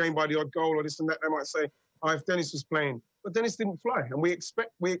lost the game by the odd goal or this and that, they might say, oh, if Dennis was playing. But Dennis didn't fly, and we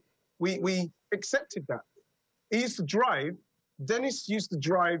accepted that. He used to drive, Dennis used to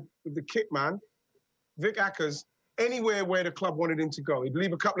drive with the kit man, Vic Ackers, anywhere where the club wanted him to go. He'd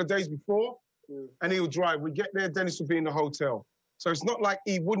leave a couple of days before, and he would drive. We'd get there, Dennis would be in the hotel. So it's not like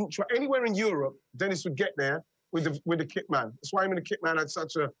he wouldn't try. Anywhere in Europe, Dennis would get there with the kit man. That's why him and the kit man had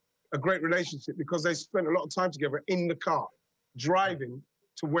such a great relationship, because they spent a lot of time together in the car, driving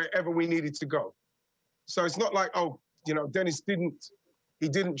to wherever we needed to go. So it's not like, oh, you know, Dennis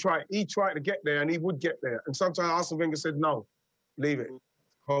didn't try. He tried to get there, and he would get there. And sometimes Arsene Wenger said, no, leave it,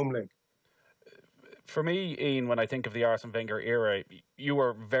 home leg. For me, Ian, when I think of the Arsene Wenger era, you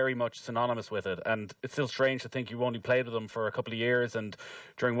were very much synonymous with it, and it's still strange to think you only played with him for a couple of years, and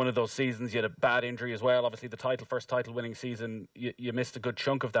during one of those seasons you had a bad injury as well. Obviously the first title winning season, you missed a good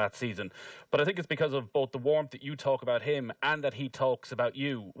chunk of that season. But I think it's because of both the warmth that you talk about him and that he talks about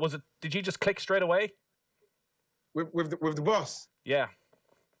you. Did you just click straight away? With the boss? Yeah.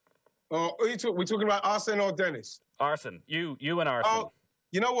 Oh, we're talking about Arsene or Dennis? Arsene. You and Arsene. Oh.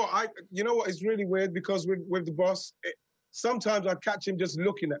 You know what is really weird, because with the boss, sometimes I catch him just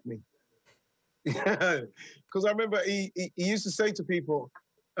looking at me. Because I remember he used to say to people,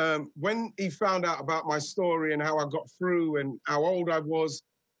 when he found out about my story and how I got through and how old I was,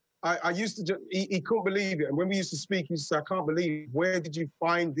 I used to just, he couldn't believe it. And when we used to speak, he used to say, I can't believe, where did you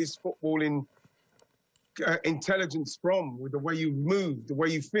find this footballing intelligence from, with the way you moved, the way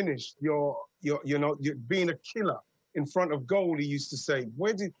you finished, you're being a killer in front of goal, he used to say.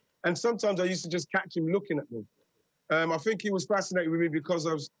 And sometimes I used to just catch him looking at me. I think he was fascinated with me because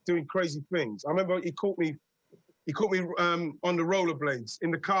I was doing crazy things. I remember he caught me on the rollerblades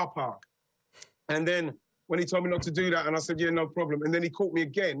in the car park. And then when he told me not to do that, and I said, yeah, no problem. And then he caught me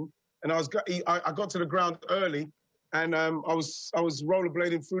again, and I got to the ground early, and I was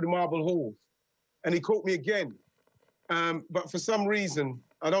rollerblading through the marble halls, and he caught me again. But for some reason,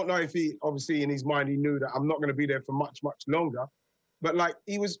 I don't know if he, obviously in his mind, he knew that I'm not going to be there for much, much longer. But like,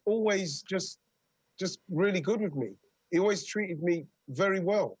 he was always just really good with me. He always treated me very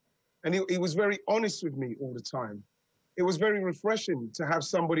well. And he was very honest with me all the time. It was very refreshing to have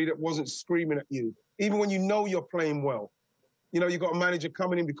somebody that wasn't screaming at you, even when you know you're playing well. You know, you've got a manager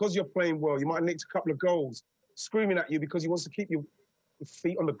coming in because you're playing well. You might have nicked a couple of goals, screaming at you because he wants to keep your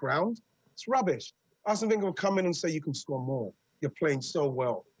feet on the ground. It's rubbish. Arsene Wenger will come in and say, you can score more. You're playing so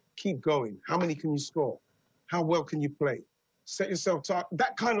well. Keep going. How many can you score? How well can you play? Set yourself to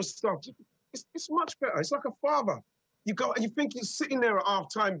that kind of stuff. It's much better. It's like a father. You go and you think you're sitting there at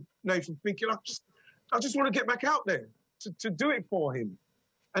half-time, Nathan, thinking, I just want to get back out there to do it for him.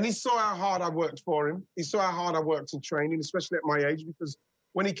 And he saw how hard I worked for him. He saw how hard I worked in training, especially at my age, because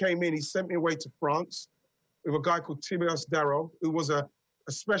when he came in, he sent me away to France with a guy called Tibias Darrow, who was a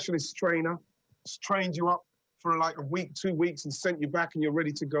specialist trainer, trained you up for like a week, 2 weeks, and sent you back and you're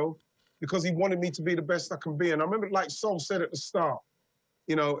ready to go, because he wanted me to be the best I can be. And I remember, like Sol said at the start,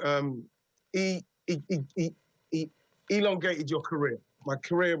 you know, he elongated your career. My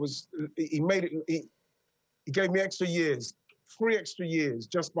career was, he made it, he gave me extra years, 3 extra years,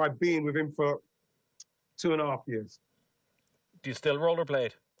 just by being with him for 2.5 years. Do you still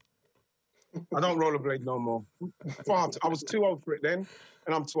rollerblade? I don't rollerblade no more. I was too old for it then,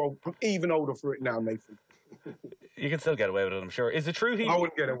 and I'm too old. I'm even older for it now, Nathan. You can still get away with it, I'm sure. Is it true I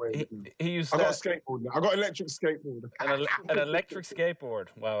wouldn't get away with it. He used I got a skateboard now. I got an electric skateboard. An electric skateboard?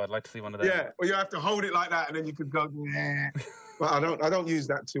 Wow, I'd like to see one of them. Yeah, well, you have to hold it like that, and then you could go, nah. But I don't use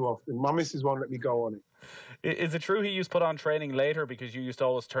that too often. My missus won't let me go on it. Is it true he used to put on training later because you used to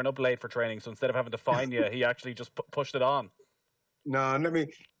always turn up late for training, so instead of having to fine you, he actually just pushed it on? No, let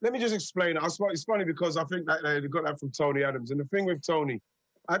me just explain it. It's funny because I think that they got that from Tony Adams. And the thing with Tony,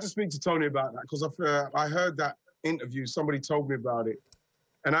 I had to speak to Tony about that because I heard that interview. Somebody told me about it.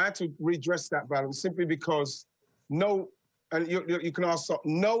 And I had to redress that balance simply because you can ask,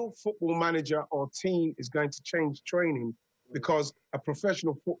 no football manager or team is going to change training because a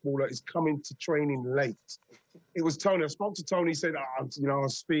professional footballer is coming to training late. It was Tony. I spoke to Tony. He said, I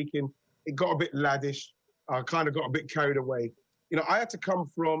was speaking. It got a bit laddish. I kind of got a bit carried away. You know, I had to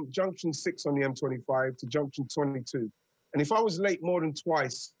come from junction 6 on the M25 to junction 22. And if I was late more than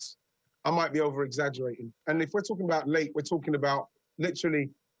twice, I might be over-exaggerating. And if we're talking about late, we're talking about literally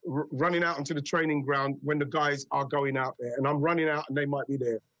running out onto the training ground when the guys are going out there. And I'm running out and they might be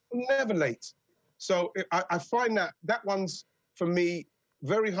there. I'm never late. So I find that one's, for me,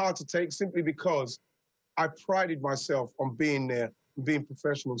 very hard to take simply because I prided myself on being there and being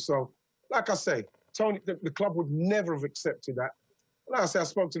professional. So, like I say, Tony, the club would never have accepted that. Like I said, I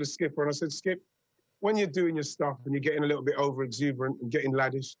spoke to the skipper and I said, Skip, when you're doing your stuff and you're getting a little bit over-exuberant and getting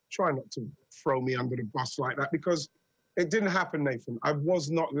laddish, try not to throw me under the bus like that, because it didn't happen, Nathan. I was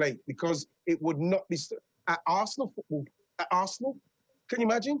not late because it would not be... At Arsenal football, at Arsenal, can you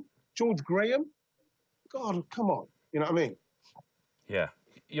imagine? George Graham? God, come on. You know what I mean? Yeah.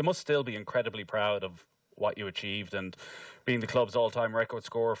 You must still be incredibly proud of what you achieved and being the club's all-time record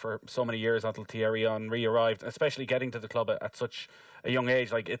scorer for so many years until Thierry Henry arrived, especially getting to the club at such a young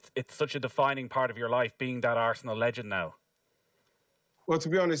age. Like, it's such a defining part of your life, being that Arsenal legend now. Well, to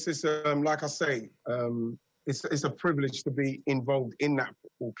be honest, it's like I say, it's a privilege to be involved in that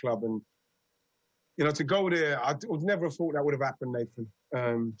football club. And, you know, to go there, I would never have thought that would have happened,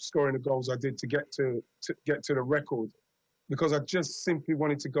 Nathan, scoring the goals I did to get to the record, because I just simply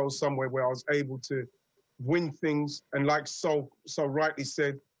wanted to go somewhere where I was able to win things. And like so rightly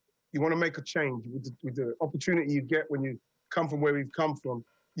said, you want to make a change with the opportunity you get when you come from where we've come from.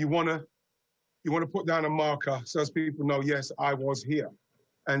 You want to put down a marker so as people know, yes, I was here.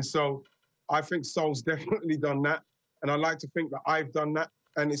 And so I think Sol's definitely done that. And I like to think that I've done that.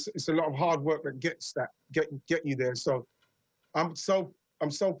 And it's a lot of hard work that get you there. So I'm so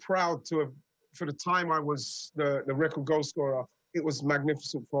proud to have, for the time I was the record goal scorer, it was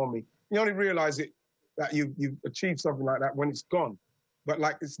magnificent for me. You only realize it that you achieved something like that when it's gone. But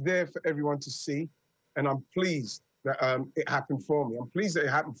like, it's there for everyone to see. And I'm pleased that it happened for me. I'm pleased that it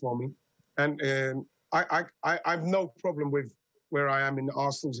happened for me. And I've no problem with where I am in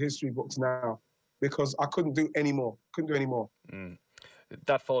Arsenal's history books now, because I couldn't do any more. Mm.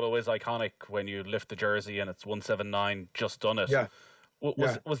 That photo is iconic when you lift the jersey and it's 179, just done it. Yeah.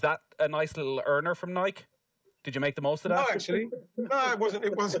 Was that a nice little earner from Nike? Did you make the most of that? No, actually. No, it wasn't.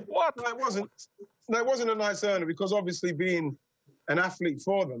 It wasn't. What? No, it wasn't. No, it wasn't a nice earner, because obviously being an athlete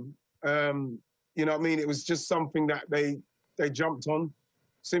for them, you know what I mean? It was just something that they jumped on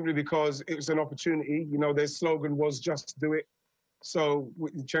simply because it was an opportunity. You know, their slogan was just do it. So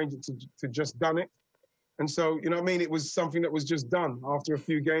we changed it to just done it. And so, you know what I mean? It was something that was just done. After a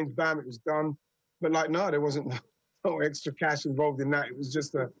few games, bam, it was done. But like, no, there wasn't no extra cash involved in that. It was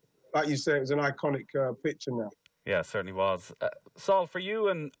just like you say, it was an iconic picture now. Yeah, it certainly was. Sol, for you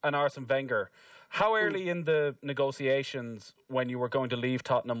and Arsene Wenger, how early in the negotiations when you were going to leave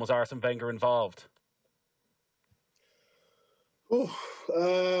Tottenham was Arsene Wenger involved? It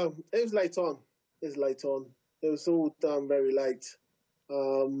was late on. It was all done very late.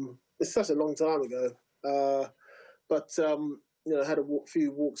 It's such a long time ago. But you know, I had a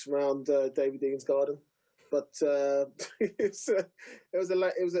few walks around David Dean's garden. But it was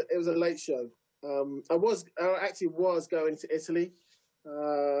a late show. I actually was going to Italy,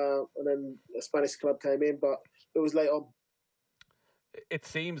 and then a Spanish club came in, but it was late on. It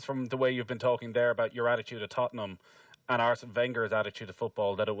seems from the way you've been talking there about your attitude at Tottenham and Arsene Wenger's attitude to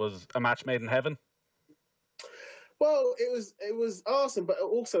football that it was a match made in heaven. Well, it was awesome, but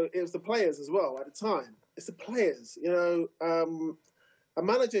also it was the players as well at the time. It's the players, a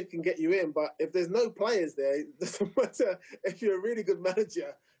manager can get you in, but if there's no players there, it doesn't matter if you're a really good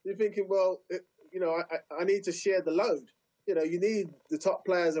manager. You're thinking, well, I need to share the load. You need the top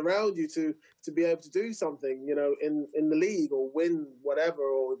players around you to be able to do something, in the league or win whatever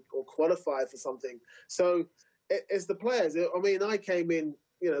or qualify for something. So it's the players. I mean, I came in.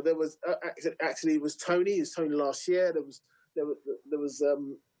 There was actually it was Tony. It was Tony last year. There was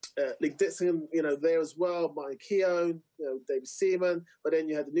Lee Dixon, there as well. Mike Keown, David Seaman. But then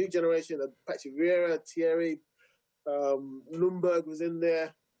you had the new generation: Patrick Vieira, Thierry, Lundberg was in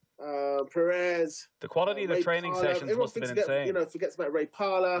there, Perez. The quality of the training sessions must have been insane. Forgets about Ray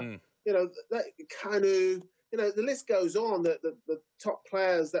Parlour. Kanu. The list goes on. The top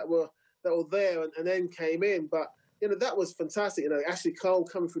players that were there and then came in, but. That was fantastic. Ashley Cole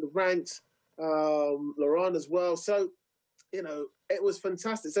coming through the ranks, Laurent as well. So, it was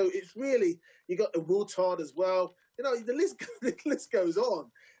fantastic. So it's really, you got the Wooltard as well. The list goes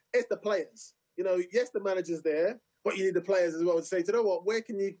on. It's the players. Yes, the manager's there, but you need the players as well to say, where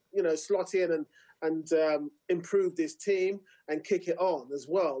can you, slot in and improve this team and kick it on as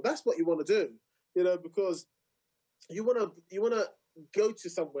well. That's what you want to do, because you want to go to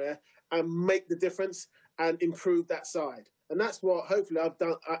somewhere and make the difference and improve that side. And that's what hopefully I've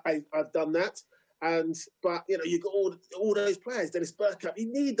done. I've done that. But you got all those players, Dennis Bergkamp.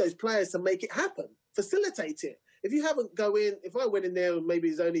 You need those players to make it happen, facilitate it. If you haven't if I went in there and maybe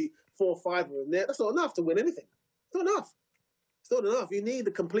there's only 4 or 5 of them there, that's not enough to win anything. It's not enough. It's not enough. You need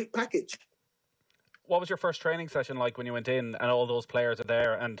the complete package. What was your first training session like when you went in and all those players are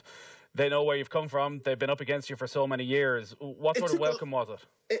there and they know where you've come from? They've been up against you for so many years. What sort of welcome was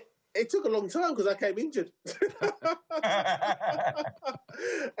it? It took a long time because I came injured.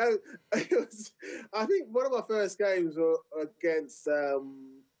 I think one of my first games were against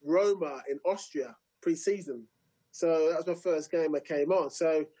Roma in Austria pre-season. So that was my first game I came on.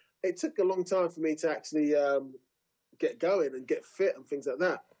 So it took a long time for me to actually get going and get fit and things like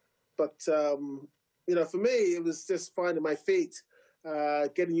that. But, for me, it was just finding my feet,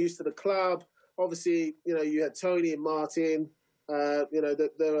 getting used to the club. Obviously, you had Tony and Martin. They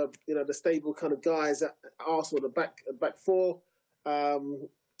were, the stable kind of guys at Arsenal, the back four.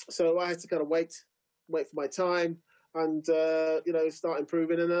 So I had to kind of wait for my time and, start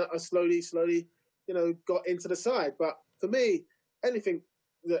improving. And I slowly, got into the side. But for me, anything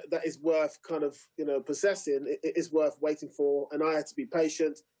that is worth kind of, possessing, it is worth waiting for. And I had to be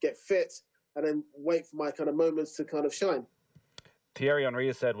patient, get fit, and then wait for my kind of moments to kind of shine. Thierry Henry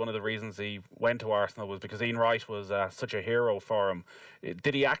has said one of the reasons he went to Arsenal was because Ian Wright was such a hero for him.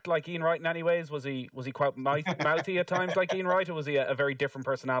 Did he act like Ian Wright in any ways? Was he quite mouthy at times like Ian Wright, or was he a very different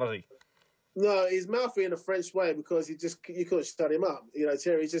personality? No, he's mouthy in a French way because you couldn't shut him up.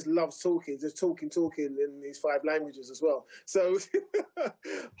 Thierry just loves talking, just talking in these 5 languages as well. So,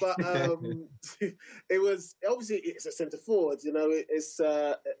 but it was obviously it's a centre forward. It's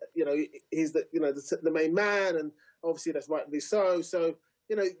he's the main man, and obviously that's rightly so. So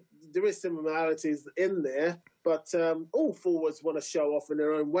there is similarities in there, but all forwards want to show off in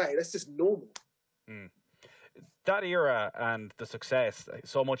their own way. That's just normal. Mm. That era and the success,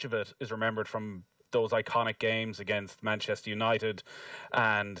 so much of it is remembered from those iconic games against Manchester United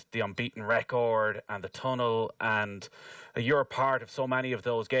and the unbeaten record and the tunnel, and you're a part of so many of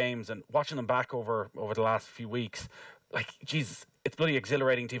those games, and watching them back over the last few weeks, like, Jesus, it's bloody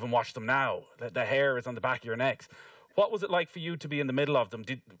exhilarating to even watch them now. The hair is on the back of your necks. What was it like for you to be in the middle of them?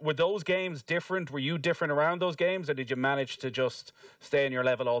 Were those games different? Were you different around those games, or did you manage to just stay on your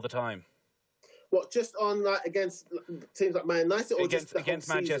level all the time? What, just on against teams like Man United, or against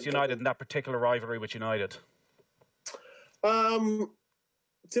Manchester United and that particular rivalry with United? Do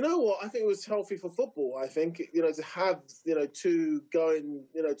you know what? I think it was healthy for football. I think to have two going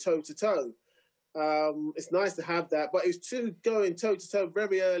toe to toe. It's nice to have that, but it was two going toe to toe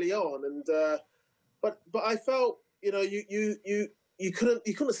very early on, and but I felt you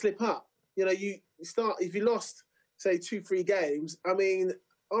couldn't slip up. You start if you lost say 2-3 games. I mean.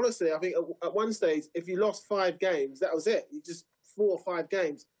 Honestly, I think at one stage, if you lost 5 games, that was it. You just 4 or 5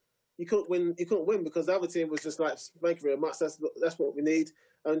 games, you couldn't win. You couldn't win because the other team was just like, "Thank you very much. That's what we need,"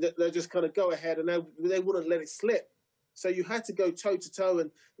 and they just kind of go ahead and they wouldn't let it slip. So you had to go toe to toe,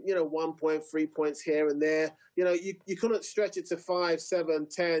 and 1 point, 3 points here and there. You couldn't stretch it to 5, 7,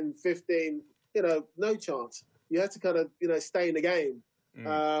 10, 15. No chance. You had to kind of stay in the game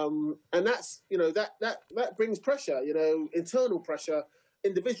And that's, that brings pressure, internal pressure,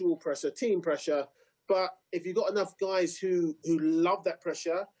 individual pressure, team pressure. But if you've got enough guys who love that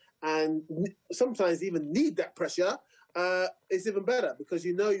pressure and sometimes even need that pressure, it's even better, because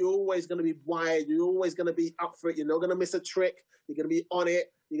you're always going to be wide, you're always going to be up for it, you're not going to miss a trick, you're going to be on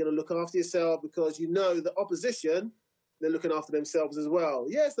it, you're going to look after yourself, because the opposition, they're looking after themselves as well.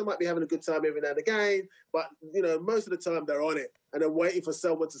 Yes, they might be having a good time every now and again, but most of the time they're on it and they're waiting for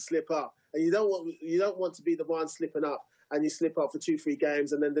someone to slip up. And you don't want to be the one slipping up, and you slip up for 2-3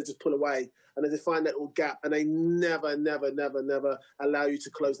 games and then they just pull away and then they find that little gap, and they never allow you to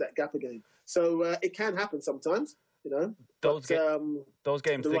close that gap again. So it can happen sometimes, Those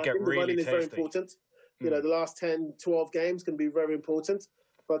games they get really tasty. Is very important. The last 10, 12 games can be very important.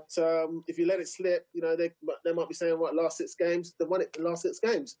 But if you let it slip, they might be saying, last 6 games, they won it the last 6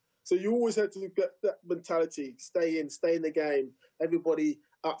 games. So you always have to get that mentality, stay in the game, everybody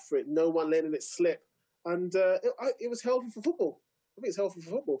up for it, no one letting it slip. And it was healthy for football. I think it's healthy for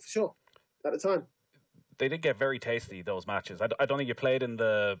football, for sure, at the time. They did get very tasty, those matches. I don't think you played in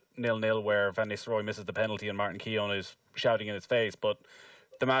the 0-0 where Van Nistelrooy misses the penalty and Martin Keown is shouting in his face, but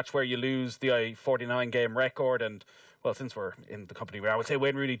the match where you lose the 49-game record, and, well, since we're in the company where I would say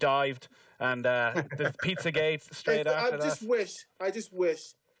Wayne Rooney dived, and the Pizzagate straight after that. I just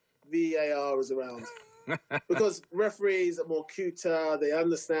wish VAR was around. Because referees are more cuter, they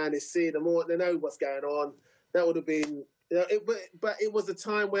understand, they know what's going on. That would have been, but it was a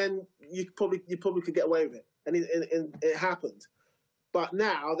time when you probably could get away with it, and it happened. But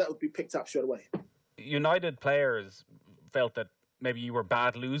now that would be picked up straight away. United players felt that maybe you were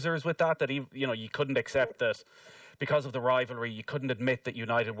bad losers with that you couldn't accept that because of the rivalry. You couldn't admit that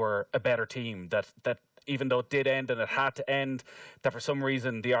United were a better team, that even though it did end and it had to end, that for some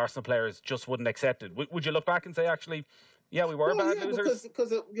reason the Arsenal players just wouldn't accept it. Would you look back and say, actually, yeah, we were bad losers?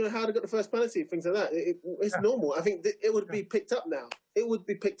 Because how they got the first penalty, things like that. It's normal. I think it would be picked up now.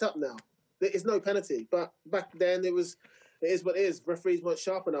 It's no penalty. But back then it is what it is. Referees weren't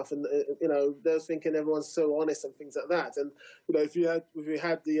sharp enough, and they were thinking everyone's so honest and things like that. And if you had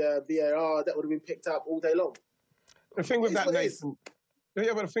the VAR, that would have been picked up all day long. The thing with that, Nathan.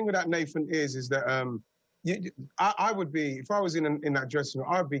 Yeah, but the thing with that, Nathan, is that I would be, if I was in that dressing room,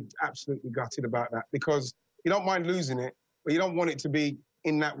 I'd be absolutely gutted about that, because you don't mind losing it, but you don't want it to be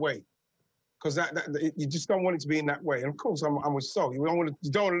in that way, because you just don't want it to be in that way. And of course, I'm with Sol. You don't want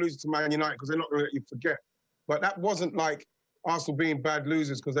to lose it to Man United because they're not going to let you forget. But that wasn't like Arsenal being bad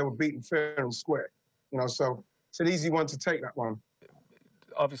losers because they were beaten fair and square. So it's an easy one to take, that one.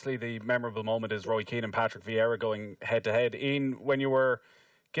 Obviously, the memorable moment is Roy Keane and Patrick Vieira going head to head. Ian, when you were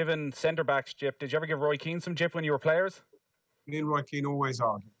given centre backs jip, did you ever give Roy Keane some jip when you were players? Me and Roy Keane always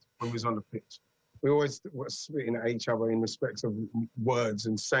argued when we was on the pitch. We always were spitting at each other in respect of words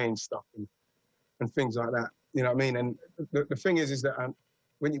and saying stuff and things like that. You know what I mean? And the thing is that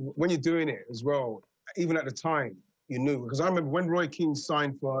when you're doing it as well, even at the time, you knew. Because I remember when Roy Keane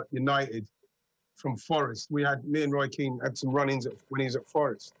signed for United from Forest, me and Roy Keane had some run-ins when he was at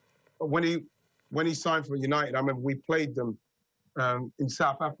Forest. But when he signed for United, I remember we played them in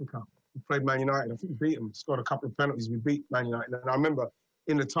South Africa. We played Man United. I think we beat them, scored a couple of penalties. We beat Man United. And I remember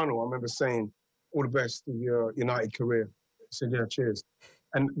in the tunnel, saying, all the best in your United career. I said, yeah, cheers.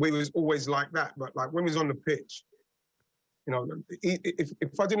 And we was always like that. But like when we was on the pitch,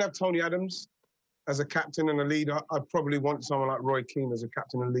 if I didn't have Tony Adams as a captain and a leader, I'd probably want someone like Roy Keane as a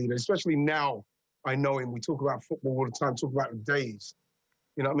captain and leader, especially now I know him. We talk about football all the time, talk about the days.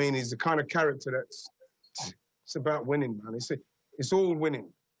 You know what I mean? He's the kind of character it's about winning, man. It's all winning.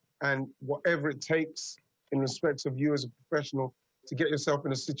 And whatever it takes in respect of you as a professional to get yourself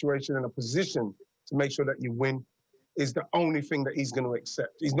in a situation and a position to make sure that you win is the only thing that he's going to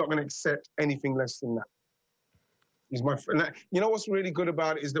accept. He's not going to accept anything less than that. He's my friend. You know what's really good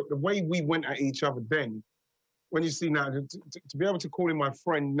about it is that the way we went at each other then, when you see now, to be able to call him my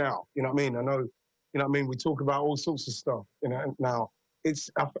friend now, you know what I mean? I know, you know what I mean? We talk about all sorts of stuff, now.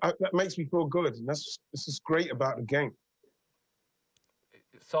 That makes me feel good. And this is great about the game.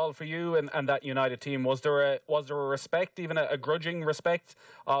 Saul, for you and that United team, was there a respect, even a grudging respect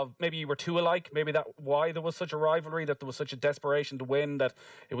of maybe you were too alike, maybe that why there was such a rivalry, that there was such a desperation to win, that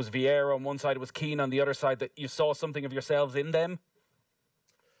it was Vieira on one side, it was Keane on the other side, that you saw something of yourselves in them?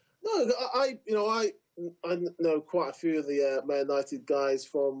 No, I know quite a few of the Man United guys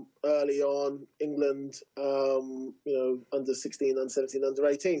from early on, England, under 16, under 17, under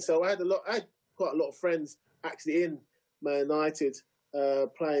 18. So I had quite a lot of friends actually in Man United.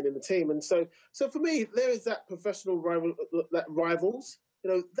 Playing in the team, and so for me there is that professional rivals,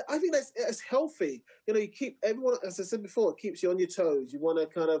 I think that's healthy. You keep everyone, as I said before, it keeps you on your toes. You want to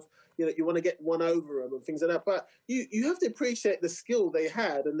kind of, you want to get one over them and things like that. But you have to appreciate the skill they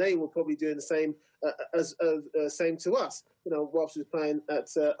had, and they were probably doing the same same to us. Whilst we was playing at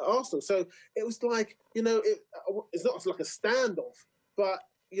Arsenal. So it was like, it's not like a standoff, but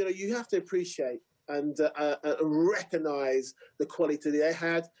you have to appreciate and recognise the quality they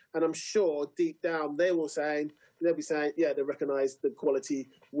had. And I'm sure deep down they'll be saying, yeah, they recognise the quality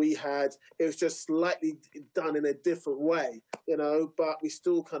we had. It was just slightly done in a different way, but we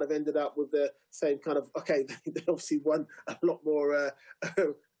still kind of ended up with the same kind of, okay, they obviously won a lot more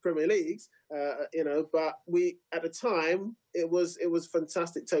Premier Leagues, but we, at the time, it was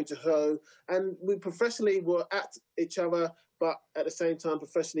fantastic toe-to-toe, and we professionally were at each other, but at the same time,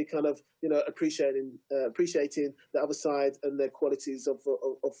 professionally kind of, appreciating the other side and their qualities of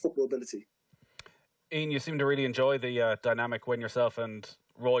football ability. Ian, you seem to really enjoy the dynamic when yourself and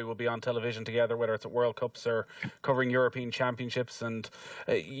Roy will be on television together, whether it's at World Cups or covering European Championships, and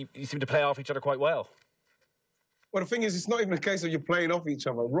you seem to play off each other quite well. Well, the thing is, it's not even a case of you playing off each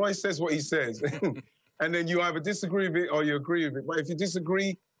other. Roy says what he says, and then you either disagree with it or you agree with it. But if you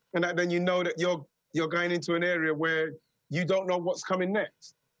disagree, then you know that you're going into an area where you don't know what's coming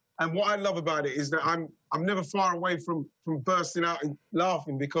next. And what I love about it is that I'm never far away from bursting out and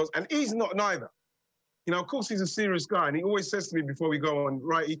laughing and he's not neither. Of course, he's a serious guy, and he always says to me before we go on,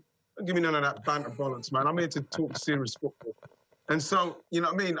 right, don't give me none of that banter bollocks, man. I'm here to talk serious football. And so, you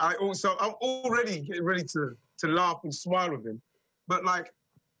know what I mean? I'm already getting ready to laugh and smile with him. But,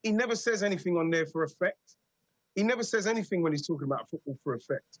 he never says anything on there for effect. He never says anything when he's talking about football for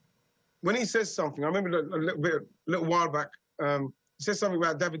effect. When he says something, I remember a little while back, he said something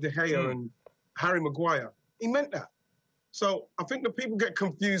about David De Gea and Harry Maguire. He meant that. So I think that people get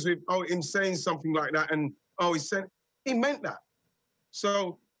confused with, him saying something like that and, he meant that.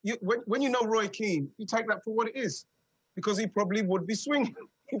 So when you know Roy Keane, you take that for what it is, because he probably would be swinging.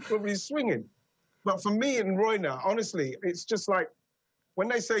 He's probably swinging. But for me and Roy now, honestly, it's just like, when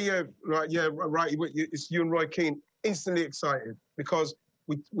they say, right, it's you and Roy Keane, instantly excited, because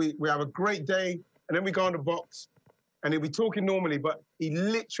we have a great day, and then we go in the box, and he'll be talking normally, but he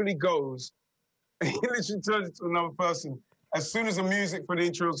literally goes, he literally turns into another person. As soon as the music for the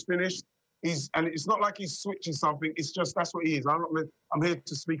intro is finished, and it's not like he's switching something, it's just, that's what he is. I'm here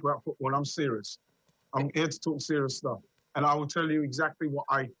to speak about football, and I'm serious. I'm here to talk serious stuff. And I will tell you exactly what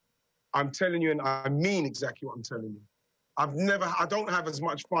I'm telling you, and I mean exactly what I'm telling you. I don't have as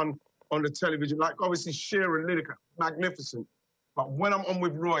much fun on the television, like obviously Shearer and Lineker, magnificent. But when I'm on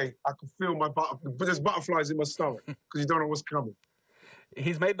with Roy, I can feel there's butterflies in my stomach, because you don't know what's coming.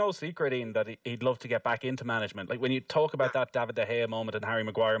 He's made no secret, Ian, that he'd love to get back into management. Like, when you talk about that David De Gea moment and Harry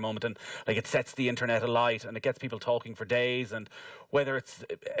Maguire moment, and it sets the internet alight and it gets people talking for days, and whether it's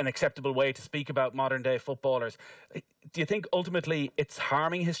an acceptable way to speak about modern day footballers, do you think ultimately it's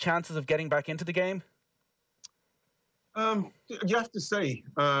harming his chances of getting back into the game? You have to say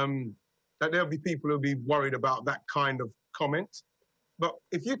that there'll be people who'll be worried about that kind of comment. But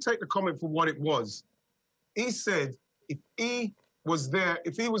if you take the comment for what it was, he said if he was there,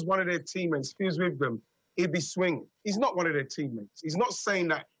 if he was one of their teammates, if he was with them, he'd be swinging. He's not one of their teammates. He's not saying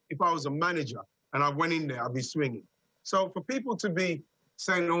that if I was a manager and I went in there, I'd be swinging. So for people to be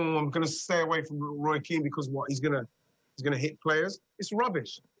saying, I'm going to stay away from Roy Keane because he's going to hit players, it's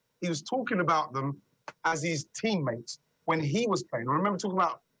rubbish. He was talking about them as his teammates when he was playing. I remember talking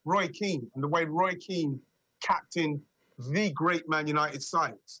about Roy Keane and the way Roy Keane captained the great Man United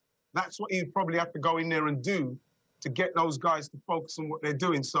sides. That's what he'd probably have to go in there and do to get those guys to focus on what they're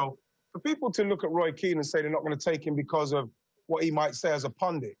doing. So for people to look at Roy Keane and say they're not going to take him because of what he might say as a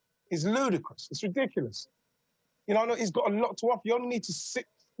pundit is ludicrous. It's ridiculous. He's got a lot to offer. You only need to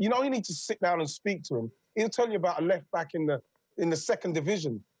sit down and speak to him. He'll tell you about a left back in the second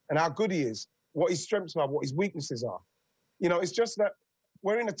division and how good he is, what his strengths are, what his weaknesses are. It's just that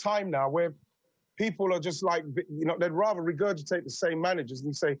we're in a time now where people are just like, they'd rather regurgitate the same managers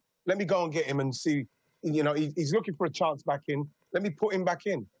and say, let me go and get him and see, he's looking for a chance back in. Let me put him back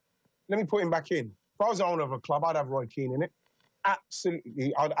in. If I was the owner of a club, I'd have Roy Keane in it.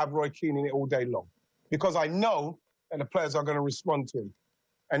 Absolutely, I'd have Roy Keane in it all day long, because I know that the players are going to respond to him.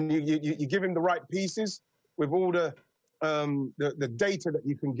 And you give him the right pieces with all the data that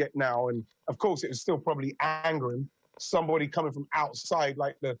you can get now. And of course, it would still probably anger him. Somebody coming from outside,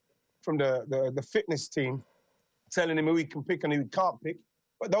 like from the fitness team, telling him who he can pick and who he can't pick.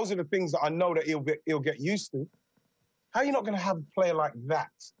 But those are the things that I know that he'll get used to. How are you not going to have a player like that,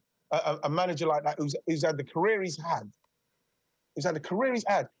 a manager like that, who's had the career he's had,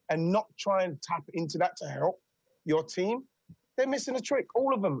 and not try and tap into that to help your team? they're missing a trick.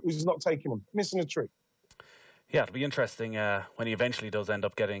 All of them who's not taking them, missing a trick. Yeah, it'll be interesting when he eventually does end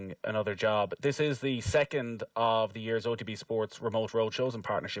up getting another job. This is the second of the year's OTB Sports remote roadshows in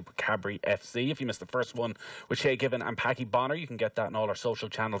partnership with Cadbury FC. If you missed the first one with Shay Given and Packy Bonner, you can get that on all our social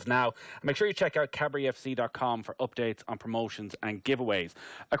channels now. And make sure you check out cadburyfc.com for updates on promotions and giveaways.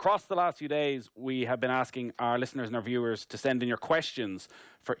 Across the last few days, we have been asking our listeners and our viewers to send in your questions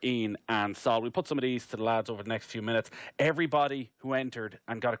for Ian and Sol. We put some of these to the lads over the next few minutes. Everybody who entered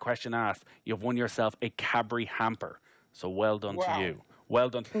and got a question asked, you've won yourself a Cadbury hamper. So well done to you. Well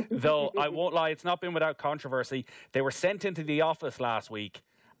done. Though I won't lie, it's not been without controversy. They were sent into the office last week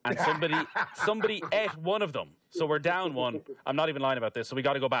and somebody ate one of them. So we're down one. I'm not even lying about this. So we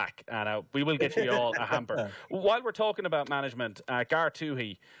got to go back and we will get you all a hamper. While we're talking about management, Gar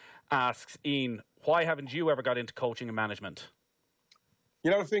Toohey asks, Ian, why haven't you ever got into coaching and management? You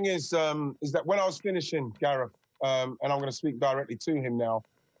know, the thing is that when I was finishing, Gareth, and I'm going to speak directly to him now,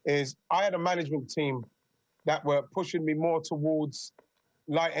 is I had a management team that were pushing me more towards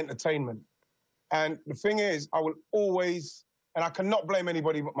light entertainment. And the thing is, I will always, and I cannot blame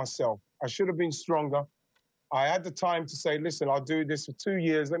anybody but myself. I should have been stronger. I had the time to say, listen, I'll do this for 2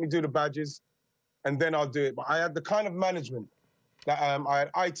 years. Let me do the badges, and then I'll do it. But I had the kind of management that I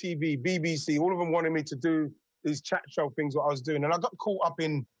had ITV, BBC, all of them wanted me to do these chat show things what I was doing. And I got caught up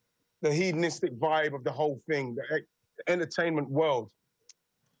in the hedonistic vibe of the whole thing, the entertainment world.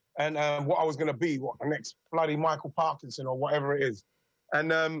 And what I was going to be, the next bloody Michael Parkinson or whatever it is.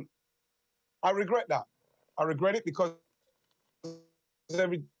 And I regret that. I regret it because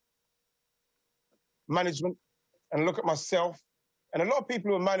every management, and look at myself. And a lot of people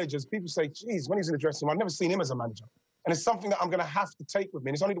who are managers, people say, geez, when he's in the dressing room, I've never seen him as a manager. And it's something that I'm going to have to take with me.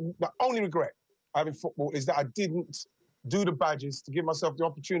 And it's only the only regret I have in football is that I didn't do the badges to give myself the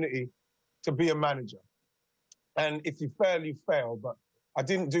opportunity to be a manager. And if you fail, you fail. But I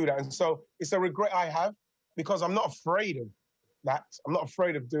didn't do that. And so it's a regret I have because I'm not afraid of that. I'm not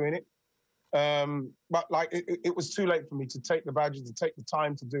afraid of doing it. But like it was too late for me to take the badges, to take the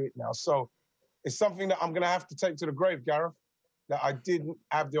time to do it now. So it's something that I'm going to have to take to the grave, Gareth, that I didn't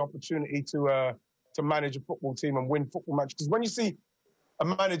have the opportunity to manage a football team and win football matches. Because when you see a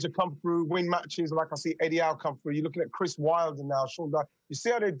manager come through, win matches, like I see Eddie Howe come through, you're looking at Chris Wilder now, Sean Dye, you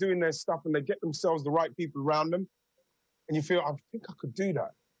see how they're doing their stuff and they get themselves the right people around them. And you feel, I think I could do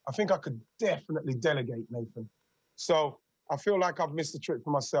that. I think I could definitely delegate, Nathan. So I feel like I've missed the trick for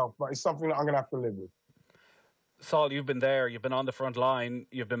myself, but it's something that I'm going to have to live with. Saul, you've been there, you've been on the front line,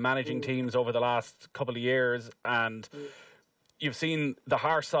 you've been managing teams over the last couple of years, and you've seen the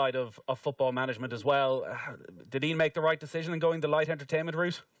harsh side of football management as well. Did Ian make the right decision in going the light entertainment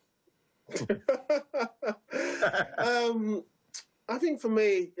route? I think for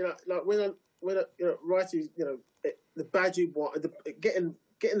me, like when writing, the badging,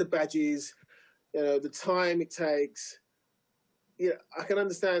 getting the badges, the time it takes. I can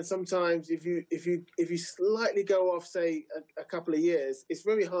understand sometimes if you slightly go off, say a couple of years, it's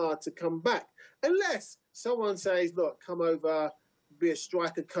very hard to come back unless someone says, "Look, come over, be a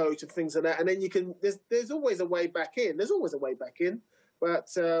striker coach," and things like that, and then you can. There's always a way back in. There's always a way back in, but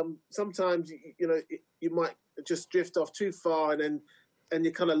sometimes you might just drift off too far, and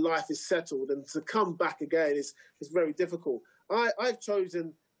your kind of life is settled, and to come back again is very difficult. I've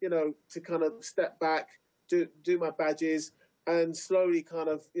chosen to kind of step back, do my badges, and slowly kind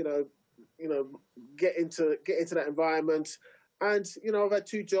of get into that environment. And I've had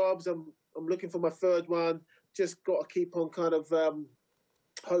 2 jobs. I'm looking for my 3rd one. Just got to keep on kind of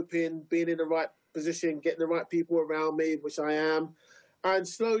hoping, being in the right position, getting the right people around me, which I am, and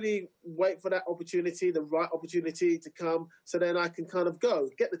slowly wait for that opportunity, the right opportunity to come, so then I can kind of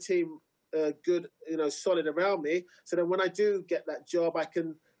get the team good, solid around me. So then when I do get that job, I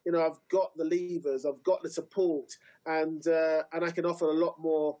can, I've got the levers, I've got the support, and I can offer a lot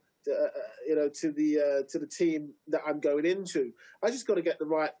more, to the team that I'm going into. I just got to get the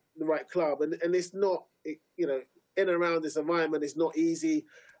right club, and it's not, in and around this environment, it's not easy,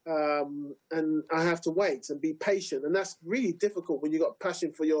 and I have to wait and be patient, and that's really difficult when you've got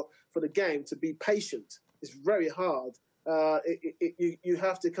passion for the game. To be patient, it's very hard. You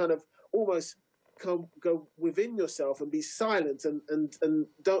have to kind of almost go within yourself and be silent and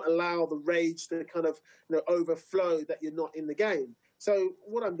don't allow the rage to kind of overflow that you're not in the game. So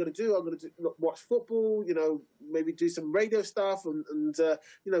what I'm going to do, watch football, maybe do some radio stuff and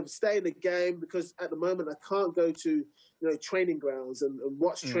stay in the game, because at the moment I can't go to training grounds and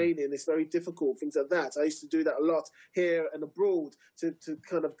watch training. It's very difficult, things like that. I used to do that a lot here and abroad to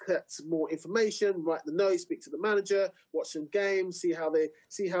kind of get some more information, write the notes, speak to the manager, watch some games, see how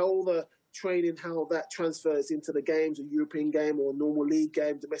all the training, how that transfers into the games, a European game or a normal league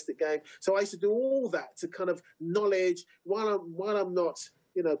game, domestic game. So I used to do all that to kind of knowledge while I'm not,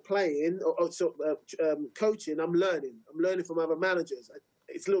 playing or coaching. I'm learning. I'm learning from other managers.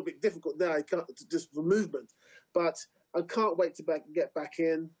 It's a little bit difficult now. I can't just for movement, but I can't wait to get back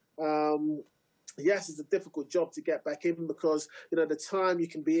in. Yes, it's a difficult job to get back in because, the time you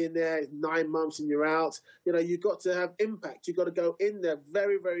can be in there is 9 months and you're out. You've got to have impact. You've got to go in there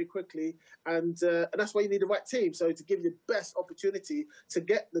very, very quickly. And that's why you need the right team. So to give you the best opportunity to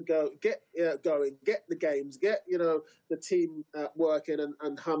get going, get the games, get, the team working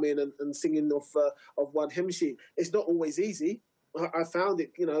and humming and singing off one hymn sheet. It's not always easy. I found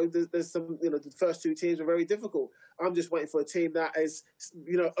it, there's some, the first two teams are very difficult. I'm just waiting for a team that is,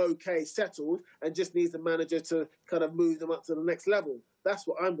 okay, settled and just needs the manager to kind of move them up to the next level. That's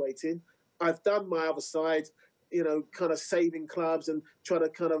what I'm waiting. I've done my other side, kind of saving clubs and trying to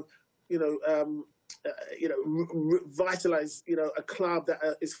kind of, revitalize, a club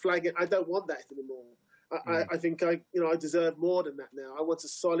that is flagging. I don't want that anymore. I think I deserve more than that now. I want a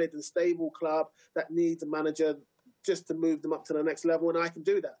solid and stable club that needs a manager just to move them up to the next level, and I can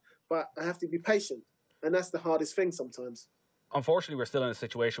do that. But I have to be patient, and that's the hardest thing sometimes. Unfortunately, we're still in a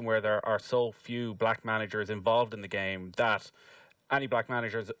situation where there are so few black managers involved in the game that any black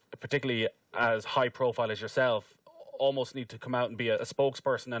managers, particularly as high profile as yourself, almost need to come out and be a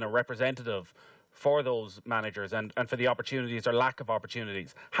spokesperson and a representative for those managers and for the opportunities or lack of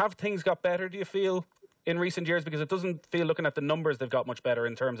opportunities. Have things got better, do you feel, in recent years? Because it doesn't feel, looking at the numbers, they've got much better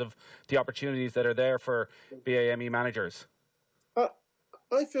in terms of the opportunities that are there for BAME managers.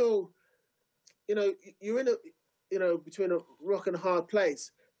 I feel, you're in between a rock and a hard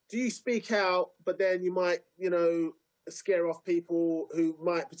place. Do you speak out, but then you might, scare off people who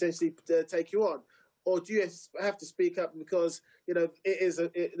might potentially take you on? Or do you have to speak up because, it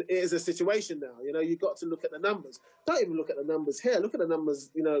is a situation now? You've got to look at the numbers. Don't even look at the numbers here. Look at the numbers,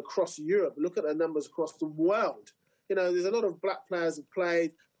 across Europe. Look at the numbers across the world. There's a lot of black players who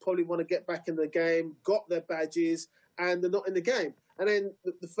played, probably want to get back in the game, got their badges, and they're not in the game. And then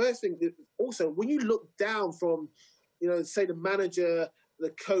the first thing, also, when you look down from, say the manager,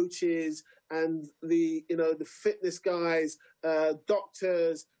 the coaches, and the fitness guys,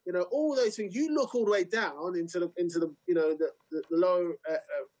 doctors, all those things. You look all the way down into the low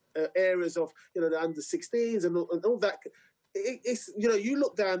areas of the under 16s and all that. It's you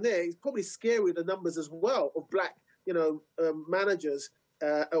look down there. It's probably scary, the numbers as well of black managers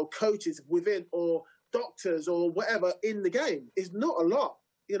or coaches within or doctors or whatever in the game. It's not a lot.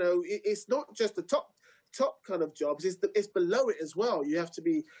 It's not just the top kind of jobs, it's below it as well. You have to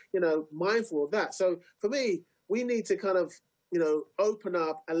be, mindful of that. So for me, we need to kind of, open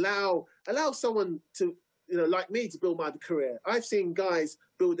up, allow someone to, like me, to build my career. I've seen guys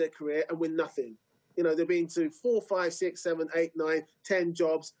build their career and win nothing. They've been to 4, 5, 6, 7, 8, 9, 10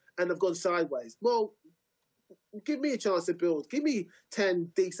 jobs and have gone sideways. Well, give me a chance to build. Give me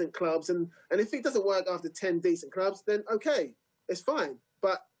 10 decent clubs. And if it doesn't work after 10 decent clubs, then okay, it's fine.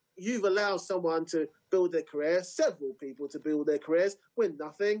 But you've allowed someone to build their career, several people to build their careers, win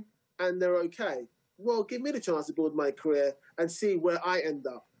nothing, and they're okay. Well, give me the chance to build my career and see where I end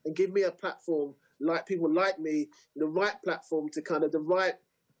up, and give me a platform like people like me, the right platform to kind of the right,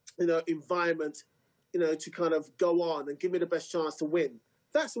 environment, to kind of go on and give me the best chance to win.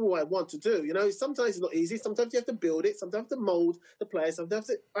 That's all I want to do. Sometimes it's not easy. Sometimes you have to build it. Sometimes you have to mold the players. Sometimes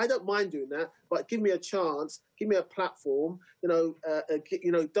I don't mind doing that, but give me a chance. Give me a platform. Don't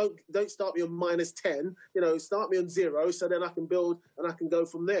start me on -10. Start me on 0, so then I can build and I can go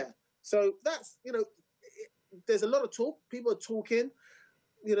from there. So that's there's a lot of talk. People are talking.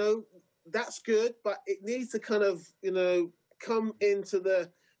 That's good, but it needs to kind of come into the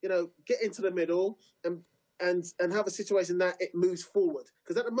get into the middle and have a situation that it moves forward.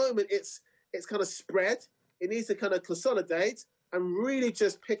 Because at the moment, it's kind of spread. It needs to kind of consolidate and really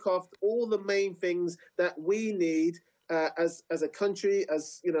just pick off all the main things that we need as a country,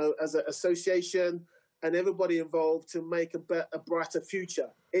 as an association, and everybody involved to make a brighter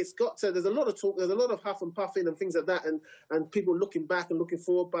future. It's got to. There's a lot of talk. There's a lot of huff and puffing and things like that, and people looking back and looking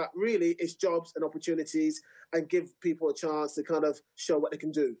forward. But really, it's jobs and opportunities, and give people a chance to kind of show what they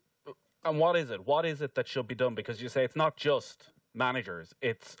can do. And what is it? What is it that should be done? Because you say it's not just managers,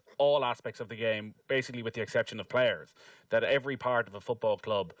 it's all aspects of the game, basically with the exception of players, that every part of a football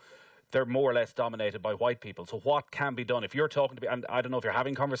club, they're more or less dominated by white people. So what can be done? If you're talking to, and I don't know if you're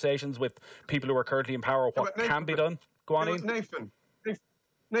having conversations with people who are currently in power, what can be done? Go on, Ian.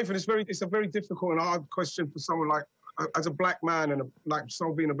 Nathan, it's a very difficult and hard question for someone like, as a black man and like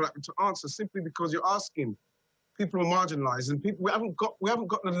someone being a black man to answer, simply because you're asking people are marginalised, and people we haven't got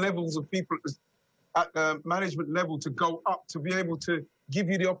the levels of people at the management level to go up to be able to give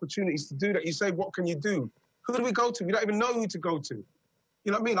you the opportunities to do that. You say, what can you do? Who do we go to? We don't even know who to go to.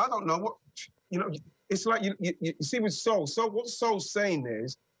 You know what I mean? I don't know what, you know, it's like you see with Sol. So what Sol's saying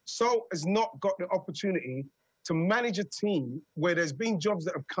is, Sol has not got the opportunity to manage a team where there's been jobs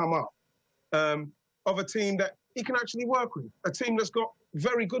that have come up of a team that he can actually work with, a team that's got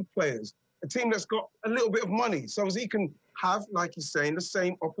very good players, a team that's got a little bit of money, so as he can have, like he's saying, the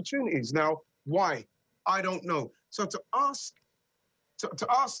same opportunities. Now, why? I don't know. So to ask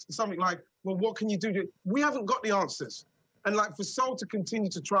something like, well, what can you do? We haven't got the answers. And like for Sol to continue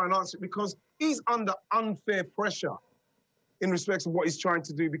to try and answer it because he's under unfair pressure in respect of what he's trying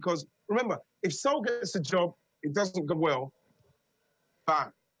to do. Because remember, if Sol gets a job, it doesn't go well,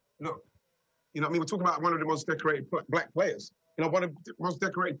 bang. Look, you know what I mean? We're talking about one of the most decorated black players. You know, one of the most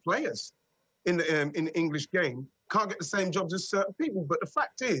decorated players in the English game. Can't get the same jobs as certain people. But the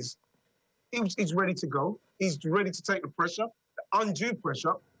fact is, he's ready to go. He's ready to take the pressure, the undue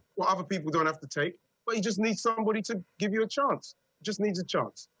pressure, what other people don't have to take. But he just needs somebody to give you a chance. Just needs a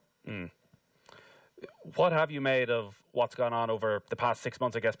chance. Mm. What have you made of what's gone on over the past 6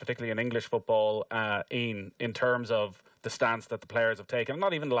 months, I guess, particularly in English football, Ian, in terms of the stance that the players have taken?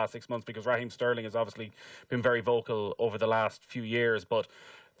 Not even the last 6 months, because Raheem Sterling has obviously been very vocal over the last few years. But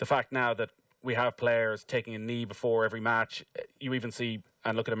the fact now that we have players taking a knee before every match, you even see,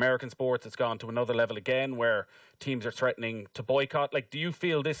 and look at American sports, it's gone to another level again where teams are threatening to boycott. Like, do you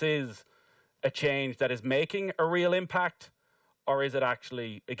feel this is a change that is making a real impact, or is it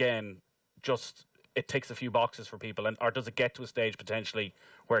actually, again, just it ticks a few boxes for people, and or does it get to a stage potentially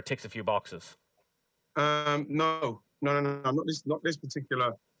where it ticks a few boxes? No, not this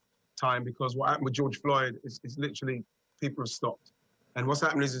particular time, because what happened with George Floyd is literally people have stopped, and what's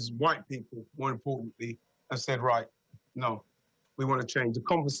happened is white people, more importantly, have said, right, no, we want to change. The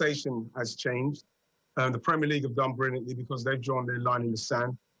conversation has changed. The Premier League have done brilliantly because they've drawn their line in the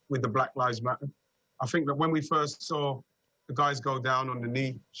sand with the Black Lives Matter. I think that when we first saw the guys go down on the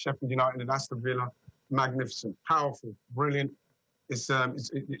knee, Sheffield United and Aston Villa, magnificent, powerful, brilliant.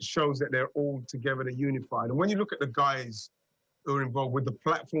 It shows that they're all together, they're unified. And when you look at the guys who are involved with the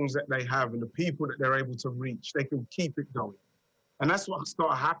platforms that they have and the people that they're able to reach, they can keep it going. And that's what's got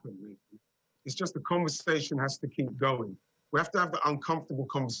to happen, really. It's just the conversation has to keep going. We have to have the uncomfortable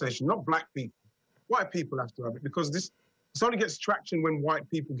conversation, not black people. White people have to have it, because this only gets traction when white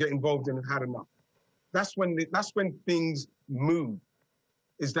people get involved and have had enough. That's when things move,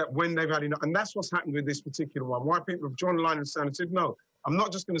 is that when they've had enough. And that's what's happened with this particular one. White people have drawn the line in the sand and said, no, I'm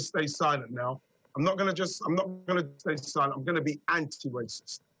not just going to stay silent now. I'm not going to stay silent. I'm going to be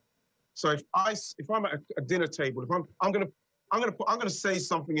anti-racist. So if I'm at a dinner table, if I'm going to say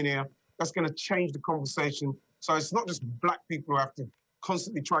something in here that's going to change the conversation. So it's not just black people who have to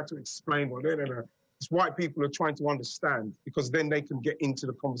constantly try to explain, well, no. It's white people who are trying to understand, because then they can get into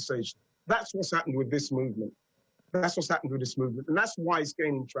the conversation. That's what's happened with this movement. That's what's happened with this movement, and that's why it's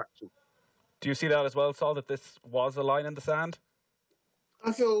gaining traction. Do you see that as well, Saul, that this was a line in the sand?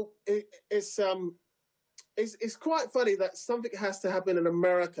 I feel it's quite funny that something has to happen in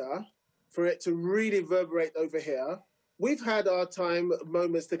America for it to really reverberate over here. We've had our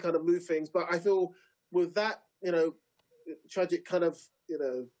moments to kind of move things, but I feel with that, tragic kind of,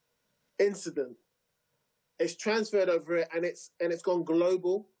 incident, it's transferred over it, and it's gone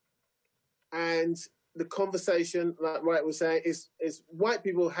global. And the conversation, like Wright was saying, is white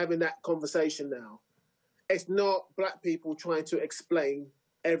people having that conversation now. It's not black people trying to explain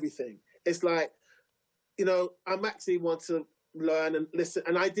everything. It's like, I'm actually want to learn and listen,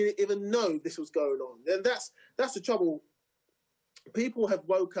 and I didn't even know this was going on. And that's the trouble. People have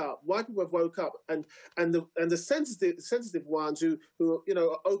woke up. White people have woke up, and the sensitive ones who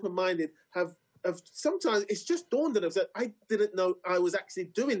are open-minded have sometimes it's just dawned on them that I didn't know I was actually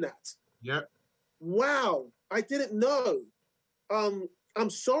doing that. Yeah. Wow, I didn't know. I'm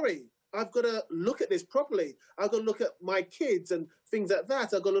sorry. I've got to look at this properly. I've got to look at my kids and things like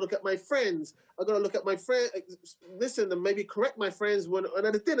that. I've got to look at my friends. I've got to look at my friends, listen, and maybe correct my friends when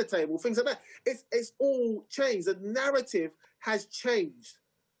at a dinner table, things like that. It's all changed. The narrative has changed.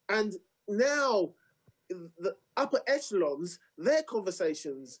 And now the upper echelons, their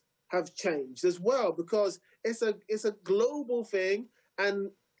conversations have changed as well, because it's a global thing,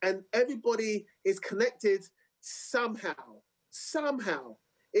 and everybody is connected somehow.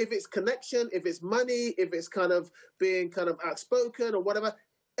 If it's connection, if it's money, if it's kind of being kind of outspoken or whatever,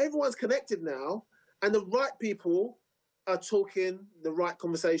 everyone's connected now, and the right people are talking the right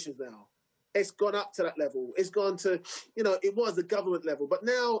conversations now. it's gone up to that level. It's gone to, it was the government level, but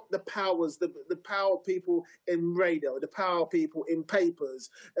now the powers, the power of people in radio, the power of people in papers,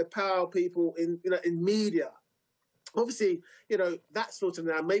 the power of people in media. Obviously, that's sort of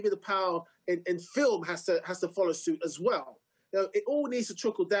now. Maybe the power in film has to follow suit as well. It all needs to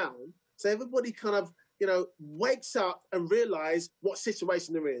trickle down, so everybody kind of wakes up and realize what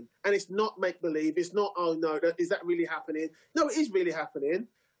situation they're in. And it's not make believe. It's not, oh no, is that really happening? No, it is really happening.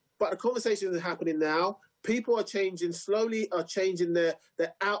 But the conversation is happening now. People are changing slowly, are changing their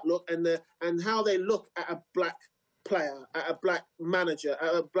outlook and how they look at a black player, at a black manager,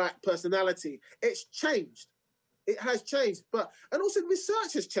 at a black personality. It's changed. It has changed. And also the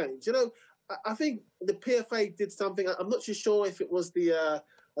research has changed. I think the PFA did something. I'm not too sure if it was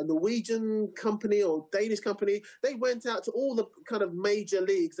a Norwegian company or Danish company. They went out to all the kind of major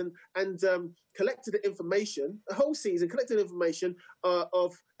leagues and collected the information, the whole season, collected information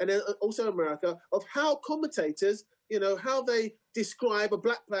and then also America, of how commentators, how they describe a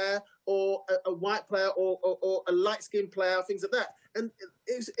black player or a white player or a light-skinned player, things like that. And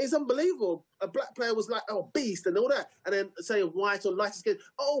it's unbelievable. A black player was like, oh, beast and all that. And then say a white or light-skinned,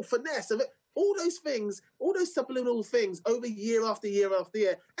 oh, finesse. All those things, all those subliminal things over year after year after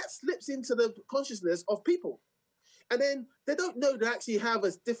year, that slips into the consciousness of people. And then they don't know they actually have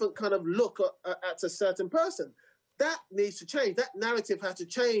a different kind of look at a certain person. That needs to change. That narrative has to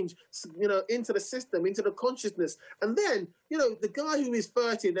change, into the system, into the consciousness. And then, the guy who is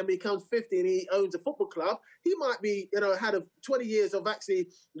 30 and then becomes 50 and he owns a football club, he might be, had 20 years of actually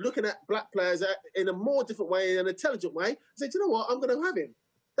looking at black players in a more different way, in an intelligent way, and say, do you know what, I'm going to have him.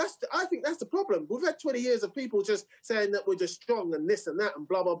 I think that's the problem. We've had 20 years of people just saying that we're just strong and this and that and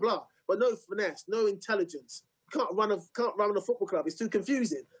blah, blah, blah. But no finesse, no intelligence. Can't run a football club. It's too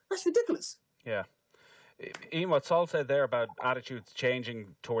confusing. That's ridiculous. Yeah. Ian, what Saul said there about attitudes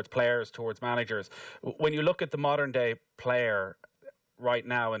changing towards players, towards managers. When you look at the modern day player right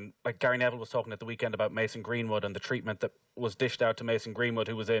now, and like Gary Neville was talking at the weekend about Mason Greenwood and the treatment that was dished out to Mason Greenwood,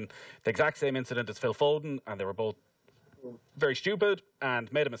 who was in the exact same incident as Phil Foden, and they were both very stupid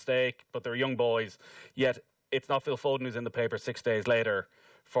and made a mistake, but they're young boys. Yet it's not Phil Foden who's in the paper 6 days later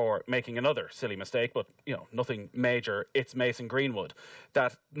for making another silly mistake, but nothing major. It's Mason Greenwood.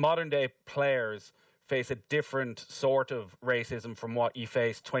 That modern day players face a different sort of racism from what you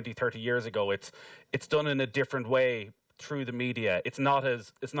faced 20, 30 years ago. It's done in a different way through the media. It's not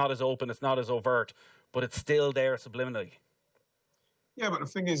as open, it's not as overt, but it's still there subliminally. Yeah, but the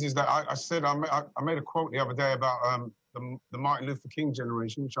thing is that I made a quote the other day about the Martin Luther King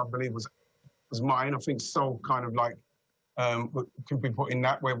generation, which I believe was mine. I think so kind of like could be put in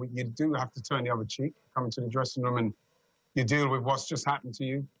that where you do have to turn the other cheek, come into the dressing room and you deal with what's just happened to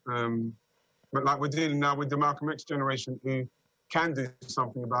you. But like we're dealing now with the Malcolm X generation who can do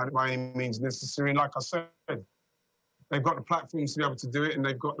something about it by any means necessary. And like I said, they've got the platforms to be able to do it and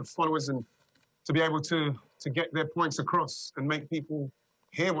they've got the followers and to be able to get their points across and make people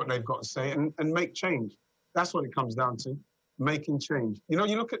hear what they've got to say and make change. That's what it comes down to, making change. You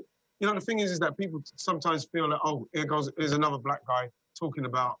look at, the thing is that people sometimes feel like, oh, here's another black guy talking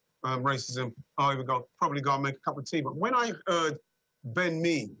about racism. Oh, here we go, probably go and make a cup of tea. But when I heard Ben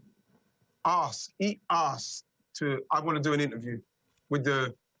Mee I want to do an interview with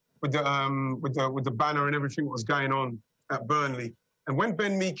the banner and everything that was going on at Burnley. And when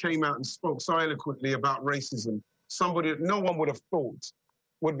Ben Mee came out and spoke so eloquently about racism, somebody that no one would have thought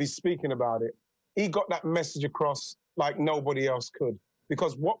would be speaking about it, he got that message across like nobody else could.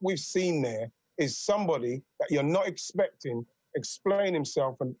 Because what we've seen there is somebody that you're not expecting explain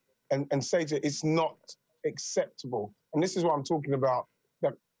himself and say to it, it's not acceptable. And this is what I'm talking about,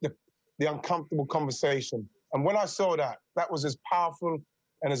 the uncomfortable conversation. And when I saw that was as powerful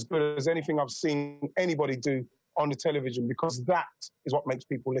and as good as anything I've seen anybody do on the television, because that is what makes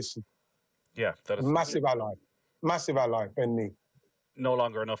people listen. Yeah, that is massive ally, Ben Mee. No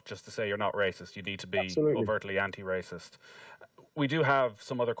longer enough just to say you're not racist. You need to be Absolutely. Overtly anti-racist. We do have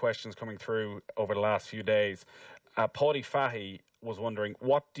some other questions coming through over the last few days. Paddy Fahy was wondering,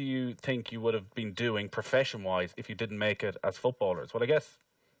 what do you think you would have been doing profession-wise if you didn't make it as footballers? Well, I guess,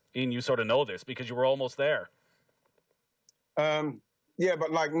 Ian, you sort of know this because you were almost there. Yeah,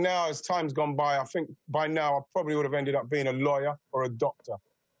 but like now, as time's gone by, I think by now I probably would have ended up being a lawyer or a doctor.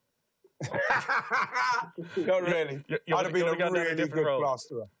 Not really. I'd have been a really good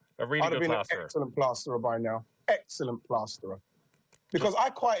plasterer. A really good plasterer. I'd have been an excellent plasterer by now. Excellent plasterer. Because I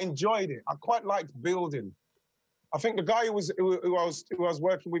quite enjoyed it. I quite liked building. I think the guy who I was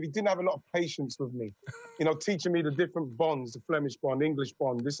working with, he didn't have a lot of patience with me. Teaching me the different bonds, the Flemish bond, English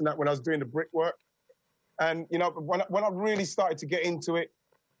bond, this and that when I was doing the brickwork. And, when I really started to get into it,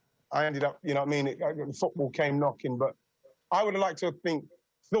 I ended up, you know what I mean, football came knocking, but I would have liked to have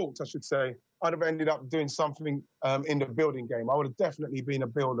thought, I should say, I'd have ended up doing something in the building game. I would have definitely been a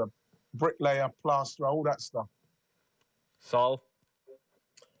builder, bricklayer, plasterer, all that stuff. Saul?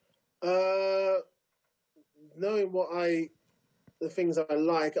 Knowing the things I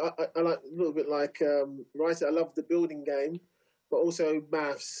like a little bit like Wright. I love the building game, but also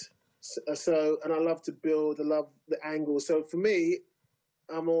maths. So, and I love to build. I love the angles. So for me,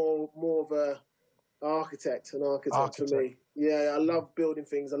 I'm more of an architect for me. Yeah, I love building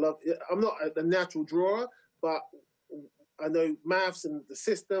things. I'm not a natural drawer, but I know maths and the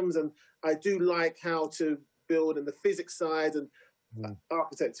systems, and I do like how to build and the physics side, and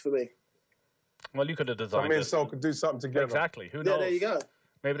architects for me. Well, you could have designed me and Sol could do something together. Exactly. Who knows? Yeah, there you go.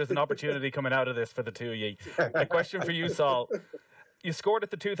 Maybe there's an opportunity coming out of this for the two of you. A question for you, Saul. You scored at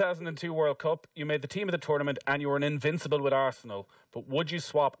the 2002 World Cup, you made the team of the tournament, and you were an invincible with Arsenal. But would you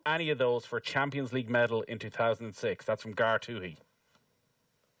swap any of those for a Champions League medal in 2006? That's from Gar Tuhi.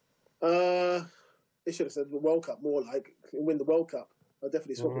 They should have said the World Cup, more like win the World Cup. I'll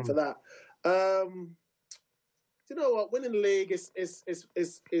definitely swap it for that. Do you know what? Winning the league is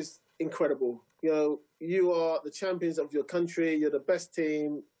incredible. You know, you are the champions of your country. You're the best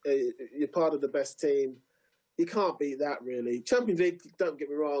team. You're part of the best team. You can't beat that, really. Champions League, don't get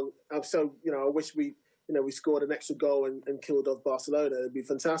me wrong. So, you know, I wish we scored an extra goal and killed off Barcelona. It'd be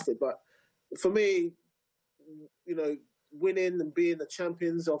fantastic. But for me, you know, winning and being the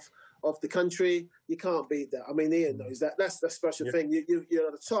champions of the country, you can't beat that. I mean, Ian knows that. That's the special thing. You're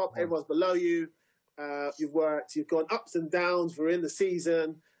at the top. Everyone's below you. You've worked. You've gone ups and downs. We're in the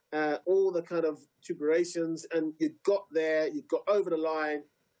season. All the kind of tribulations, and you got there. You got over the line,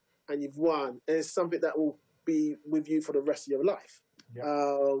 and you've won. And it's something that will be with you for the rest of your life. Yeah.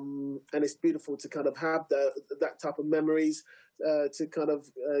 And it's beautiful to kind of have that type of memories to kind of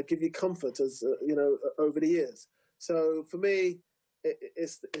give you comfort as you know, over the years. So for me,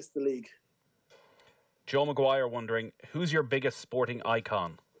 it's the league. Joe Maguire wondering, who's your biggest sporting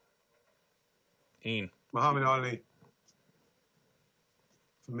icon? Ian. Muhammad Ali.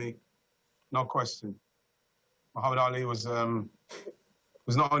 For me, no question. Muhammad Ali was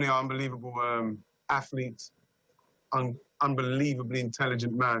not only an unbelievable athlete, unbelievably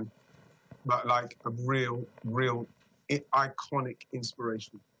intelligent man, but like a real iconic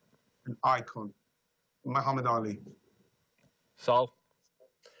inspiration, an icon. Muhammad Ali. Saul?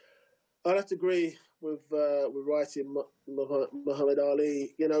 I'd have to agree with writing Muhammad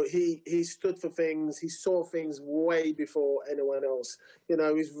Ali. You know, he stood for things. He saw things way before anyone else. You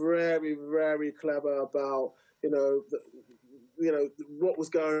know, he's very, very clever about, you know, what was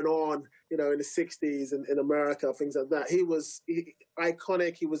going on, you know, in the 60s and in America, things like that. He was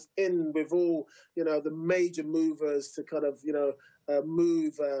iconic. He was in with all, you know, the major movers to kind of, you know,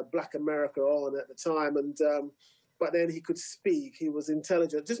 move Black America on at the time. And but then he could speak. He was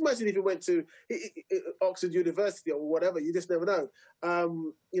intelligent. Just imagine if he went to Oxford University or whatever. You just never know.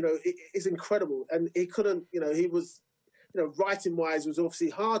 You know, it's incredible. And he couldn't, you know, he was, you know, writing-wise was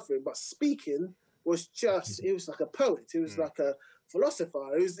obviously hard for him, but speaking was just, he was like a poet. He was like a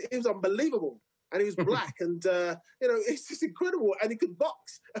philosopher. He was unbelievable. And he was black. And, you know, it's just incredible. And he could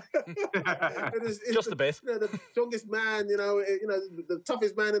box. Just a bit. You know, the strongest man, you know, the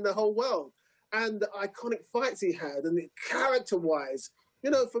toughest man in the whole world. And the iconic fights he had, and character-wise,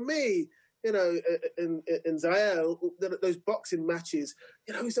 you know, for me, you know, in Zaire, those boxing matches,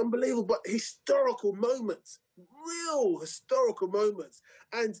 you know, it's unbelievable. But historical moments, real historical moments,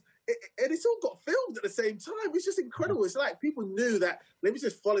 and it's all got filmed at the same time. It's just incredible. It's like people knew that. Let me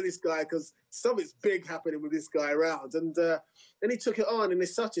just follow this guy because something's big happening with this guy around, and he took it on. And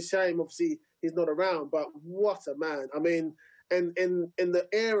it's such a shame. Obviously, he's not around, but what a man! I mean. And in the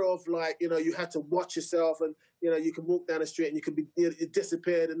era of, like, you know, you had to watch yourself, and, you know, you can walk down the street and you could be, you know, you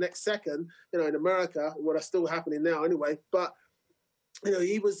disappear the next second, you know, in America, what is still happening now anyway. But, you know,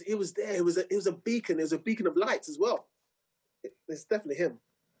 he was there. It was a beacon. It was a beacon of lights as well. It's definitely him.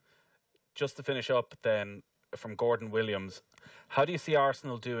 Just to finish up then, from Gordon Williams, how do you see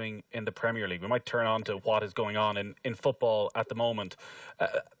Arsenal doing in the Premier League? We might turn on to what is going on in football at the moment.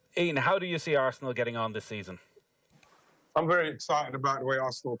 Ian, how do you see Arsenal getting on this season? I'm very excited about the way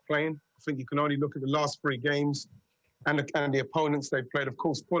Arsenal are playing. I think you can only look at the last 3 games and the opponents they played. Of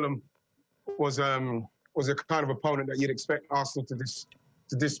course, Fulham was a kind of opponent that you'd expect Arsenal to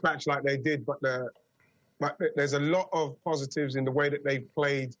dispatch like they did. But there's a lot of positives in the way that they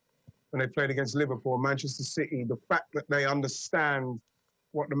played when they played against Liverpool, Manchester City. The fact that they understand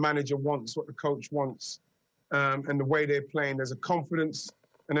what the manager wants, what the coach wants, and the way they're playing. There's a confidence.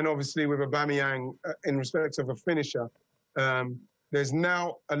 And then obviously with Aubameyang, in respect of a finisher, there's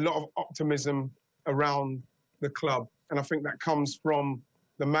now a lot of optimism around the club. And I think that comes from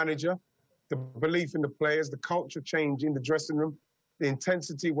the manager, the belief in the players, the culture change in the dressing room, the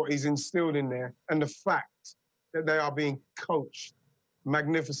intensity, what he's instilled in there, and the fact that they are being coached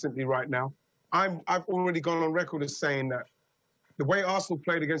magnificently right now. I've already gone on record as saying that the way Arsenal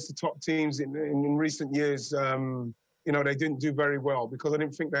played against the top teams in recent years, they didn't do very well because I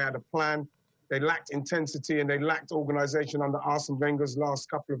didn't think they had a plan. They lacked intensity and they lacked organisation under Arsene Wenger's last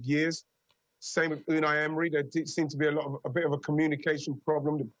couple of years. Same with Unai Emery. There seemed to be a bit of a communication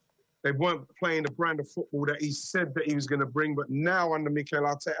problem. They weren't playing the brand of football that he said that he was going to bring, but now under Mikel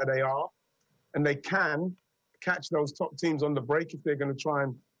Arteta they are, and they can catch those top teams on the break if they're going to try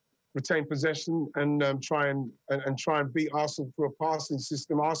and retain possession and try and beat Arsenal through a passing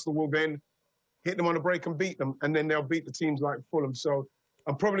system. Arsenal will then hit them on the break and beat them, and then they'll beat the teams like Fulham. So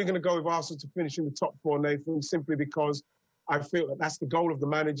I'm probably going to go with Arsenal to finish in the top four, Nathan, simply because I feel that that's the goal of the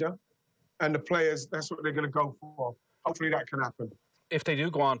manager and the players. That's what they're going to go for. Hopefully that can happen. If they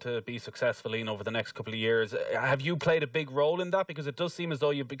do go on to be successful over the next couple of years, have you played a big role in that? Because it does seem as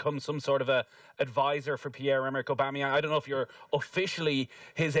though you've become some sort of a advisor for Pierre-Emerick Aubameyang. I don't know if you're officially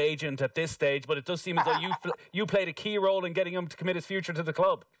his agent at this stage, but it does seem as though you played a key role in getting him to commit his future to the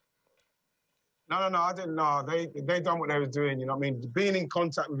club. No, I didn't know. They done what they were doing, you know what I mean? Being in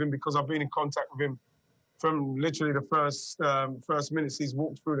contact with him, because I've been in contact with him from literally the first minutes he's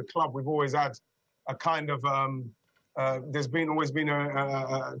walked through the club. We've always had a kind of... there's always been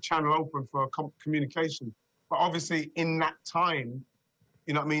a channel open for communication. But obviously in that time,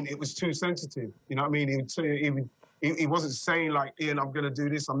 you know what I mean, it was too sensitive. You know what I mean? He wasn't saying like, Ian, I'm going to do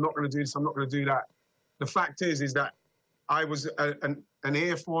this, I'm not going to do this, I'm not going to do that. The fact is that I was an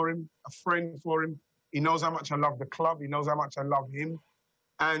ear for him, a friend for him. He knows how much I love the club. He knows how much I love him.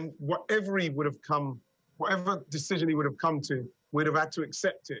 And whatever decision he would have come to, we'd have had to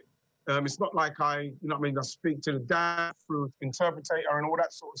accept it. It's not like I speak to the dad through interpreter and all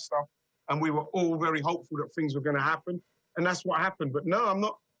that sort of stuff. And we were all very hopeful that things were going to happen. And that's what happened. But no, I'm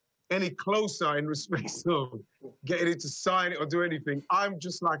not any closer in respect of getting it to sign it or do anything. I'm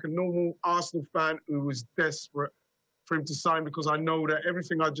just like a normal Arsenal fan who was desperate for him to sign because I know that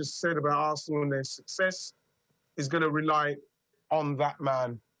everything I just said about Arsenal and their success is going to rely on that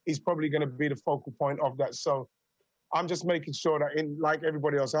man. He's probably going to be the focal point of that. So I'm just making sure that, like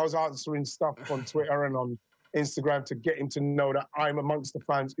everybody else, I was answering stuff on Twitter and on Instagram to get him to know that I'm amongst the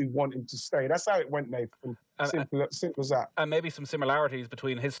fans who want him to stay. That's how it went, Nathan. Simple as that. And maybe some similarities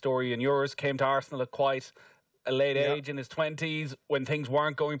between his story and yours. Came to Arsenal at quite a late age, in his 20s, when things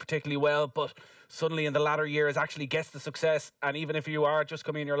weren't going particularly well, but suddenly in the latter years actually gets the success. And even if you are just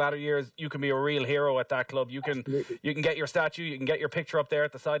coming in your latter years, you can be a real hero at that club. You can get your statue, you can get your picture up there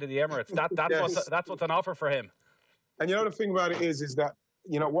at the side of the Emirates. That's what's on offer for him. And you know the thing about it is that,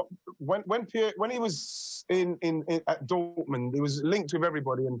 you know, when he was at Dortmund, he was linked with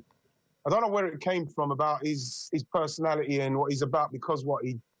everybody, and I don't know where it came from about his personality and what he's about, because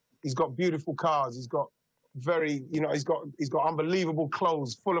he's got beautiful cars, he's got he's got unbelievable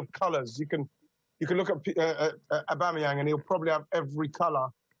clothes full of colours. You can look at Aubameyang and he'll probably have every colour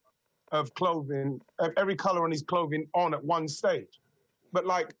of clothing, every colour on his clothing on at one stage. But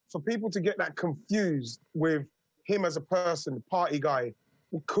like, for people to get that confused with him as a person, party guy,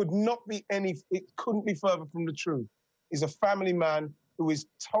 it couldn't be further from the truth. He's a family man who is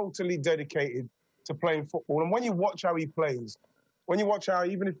totally dedicated to playing football. And when you watch how he plays, when you watch how,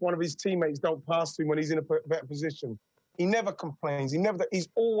 even if one of his teammates don't pass to him when he's in a better position, he never complains. He's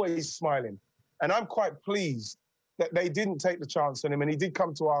always smiling. And I'm quite pleased that they didn't take the chance on him and he did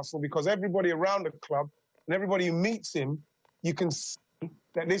come to Arsenal, because everybody around the club and everybody who meets him, you can see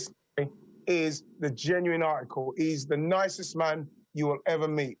that this guy is the genuine article. He's the nicest man you will ever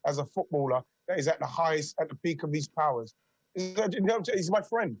meet as a footballer that is at the peak of his powers. He's my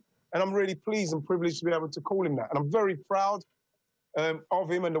friend. And I'm really pleased and privileged to be able to call him that. And I'm very proud of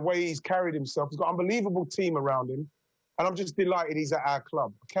him and the way he's carried himself. He's got an unbelievable team around him. And I'm just delighted he's at our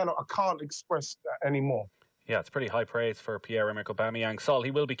club. I can't express that anymore. Yeah, it's pretty high praise for Pierre-Emerick Aubameyang. Sol, he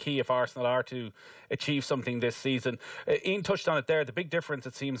will be key if Arsenal are to achieve something this season. Ian touched on it there. The big difference,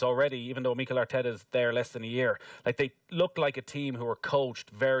 it seems already, even though Mikel Arteta's there less than a year, like, they look like a team who are coached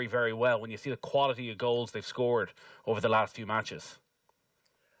very, very well when you see the quality of goals they've scored over the last few matches.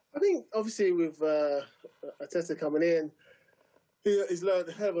 I think, obviously, with Arteta coming in, he's learned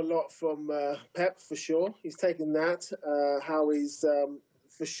a hell of a lot from Pep, for sure. He's taken that, how he's...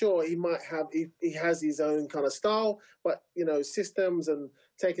 for sure, he has his own kind of style, but, you know, systems and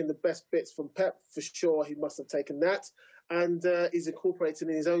taking the best bits from Pep, for sure, he must have taken that. And he's incorporating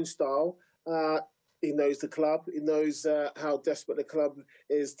in his own style. He knows the club. He knows how desperate the club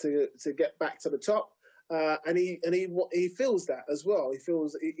is to get back to the top. And he feels that as well. He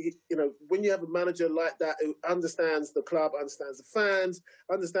feels, when you have a manager like that who understands the club, understands the fans,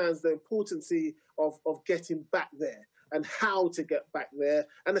 understands the importance of getting back there and how to get back there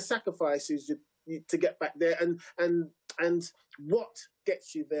and the sacrifices to get back there and what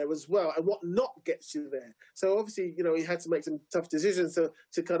gets you there as well and what not gets you there. So obviously, he had to make some tough decisions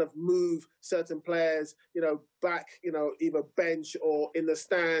to kind of move certain players, back, either bench or in the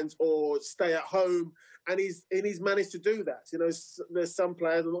stands or stay at home. And he's managed to do that. There's some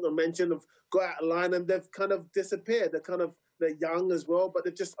players I'm not going to mention have got out of line and they've kind of disappeared. They're young as well, but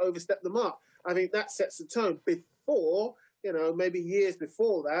they've just overstepped the mark. I think that sets the tone. Before, maybe years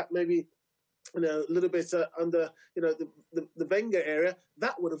before that, maybe a little bit under the Wenger era,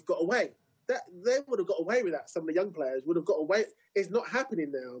 that would have got away. That they would have got away with that. Some of the young players would have got away. It's not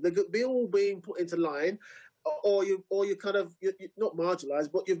happening now. They're all being put into line. Or you're not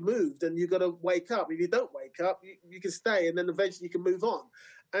marginalised, but you've moved and you've got to wake up. If you don't wake up, you can stay and then eventually you can move on.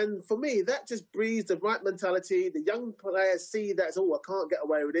 And for me, that just breeds the right mentality. The young players see that, I can't get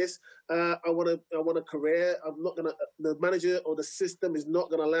away with this. I want a career. I'm not gonna. The manager or the system is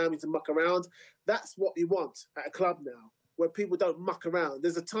not gonna allow me to muck around. That's what you want at a club now, where people don't muck around.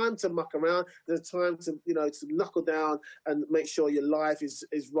 There's a time to muck around. There's a time to to knuckle down and make sure your life is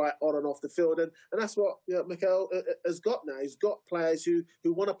right on and off the field. And that's what Mikel has got now. He's got players who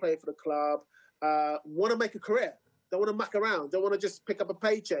want to play for the club, want to make a career. Don't want to muck around. Don't want to just pick up a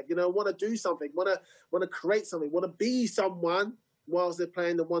paycheck. Want to do something. Want to create something. Want to be someone whilst they're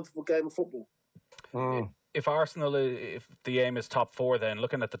playing the wonderful game of football. If Arsenal, if the aim is top four, then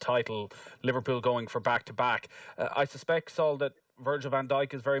looking at the title, Liverpool going for back-to-back, I suspect, Saul, that Virgil van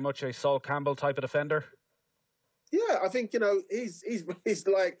Dijk is very much a Sol Campbell type of defender. Yeah, I think he's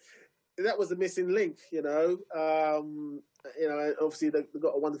like, that was the missing link. Obviously they've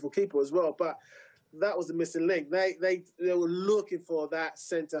got a wonderful keeper as well, but that was the missing link. They were looking for that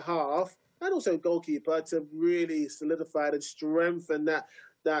centre half and also goalkeeper to really solidify and strengthen that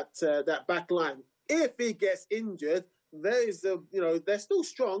back line. If he gets injured, they're still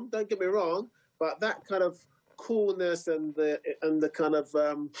strong. Don't get me wrong, but that kind of coolness and the kind of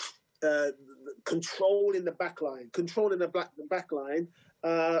controlling the back line,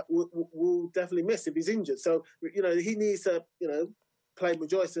 will definitely miss if he's injured. So he needs to play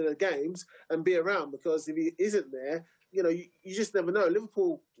majority of the games and be around, because if he isn't there, you just never know.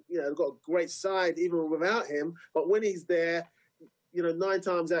 Liverpool, have got a great side even without him, but when he's there, 9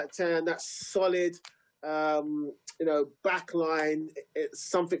 times out of 10, that solid, back line, it's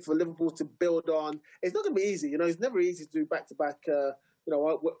something for Liverpool to build on. It's not going to be easy. It's never easy to do back-to-back.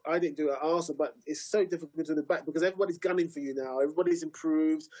 I didn't do it at Arsenal, but it's so difficult to do the back because everybody's gunning for you now. Everybody's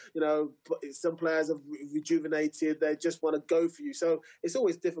improved. Some players have rejuvenated. They just want to go for you. So it's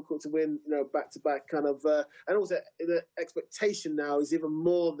always difficult to win, back-to-back kind of. And also the expectation now is even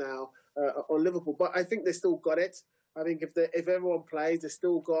more now on Liverpool. But I think they still got it. I think if everyone plays, they've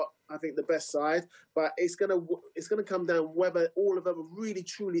still got, I think, the best side. But it's gonna come down whether all of them are really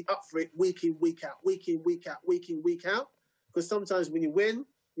truly up for it week in, week out, week in, week out, week in, week out. Because sometimes when you win,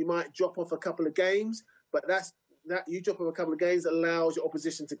 you might drop off a couple of games, but that you drop off a couple of games allows your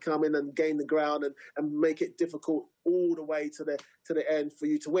opposition to come in and gain the ground and make it difficult all the way to the end for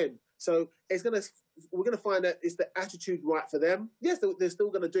you to win. So we're gonna find that it's the attitude right for them. Yes, they're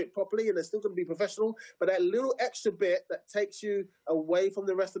still gonna do it properly and they're still gonna be professional, but that little extra bit that takes you away from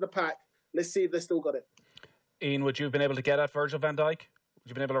the rest of the pack, let's see if they still got it. Ian, would you have been able to get at Virgil van Dijk? Would you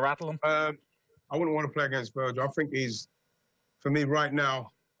have been able to rattle him? I wouldn't want to play against Virgil. I think he's, for me right now,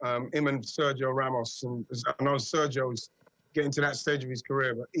 him and Sergio Ramos, and I know Sergio's getting to that stage of his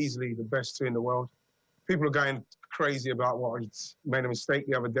career, but easily the best two in the world. People are going crazy about what he's made a mistake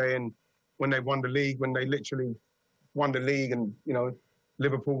the other day, and when they won the league, when they literally won the league, and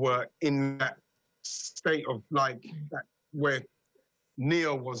Liverpool were in that state of like that where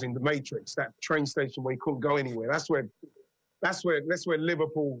Neo was in the Matrix, that train station where he couldn't go anywhere. That's where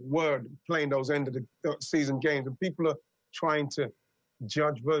Liverpool were playing those end of the season games, and people are trying to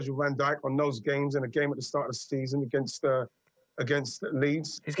judge Virgil van Dijk on those games and a game at the start of the season against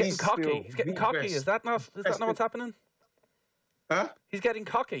Leeds. He's getting cocky. He's getting cocky. Is that not what's happening? Huh? He's getting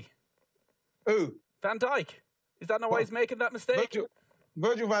cocky. Who? Van Dijk. Is that not why he's making that mistake?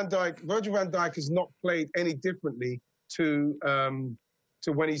 Virgil van Dijk has not played any differently to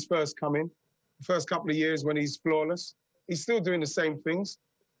when he's first come in. The first couple of years when he's flawless, he's still doing the same things.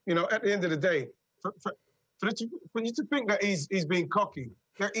 At the end of the day, for you to think that he's being cocky,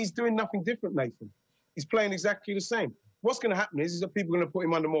 that he's doing nothing different, Nathan. He's playing exactly the same. What's going to happen is that people are going to put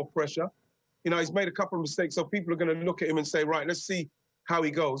him under more pressure. You know, he's made a couple of mistakes, so people are going to look at him and say, right, let's see how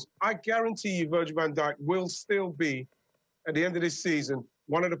he goes. I guarantee you Virgil van Dijk will still be, at the end of this season,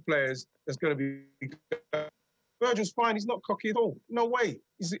 one of the players that's going to be... Virgil's fine. He's not cocky at all. No way.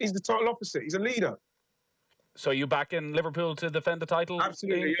 He's the total opposite. He's a leader. So you back in Liverpool to defend the title?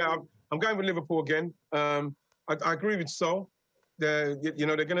 Absolutely, yeah. I'm going with Liverpool again. I agree with Sol. They're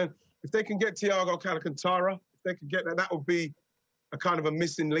going to... If they can get Thiago Alcantara, if they can get that, that would be a kind of a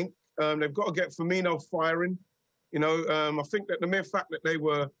missing link. They've got to get Firmino firing. You know, I think that the mere fact that they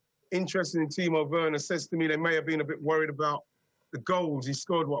were interested in Timo Werner says to me they may have been a bit worried about the goals. He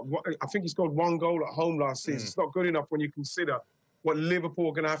scored, I think he scored 1 goal at home last season. It's not good enough when you consider what Liverpool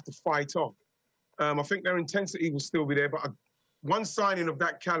are going to have to fight off. I think their intensity will still be there, but one signing of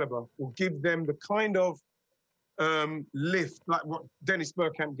that calibre will give them the kind of lift like what Dennis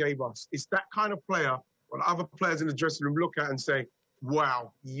Bergkamp gave us. It's that kind of player what other players in the dressing room look at and say,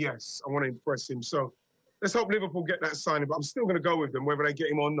 wow, yes, I want to impress him. So let's hope Liverpool get that signing, but I'm still going to go with them whether they get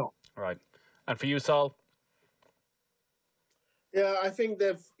him or not. Right. And for you, Sol? Yeah, I think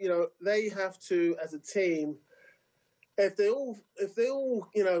they have to, as a team, if they all,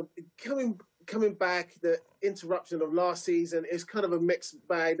 coming back, the interruption of last season is kind of a mixed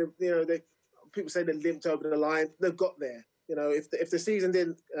bag. People say they limped over the line. They've got there. You know, if the season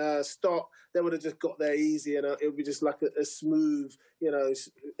didn't stop, they would have just got there easy, and it would be just like a smooth,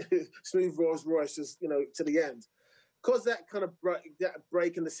 smooth Rolls Royce, just to the end. Because that kind of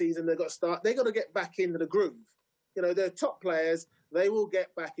break in the season, they got to start. They got to get back into the groove. They're top players. They will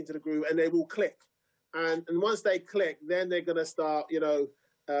get back into the groove and they will click. And once they click, then they're going to start,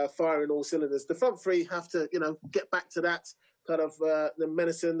 firing all cylinders. The front three have to, get back to that kind of the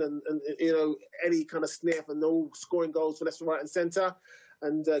menacing and any kind of sniff and all scoring goals for left, right and centre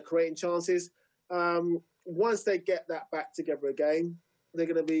and creating chances. Once they get that back together again, they're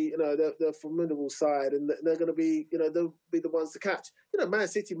going to be, they're a formidable side, and they're going to be, they'll be the ones to catch. Man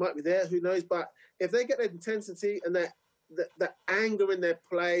City might be there, who knows? But if they get that intensity and that anger in their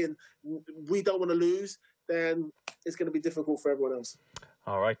play, and we don't want to lose, then it's going to be difficult for everyone else.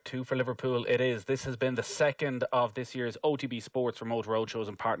 All right, 2 for Liverpool it is. This has been the second of this year's OTB Sports Remote Roadshows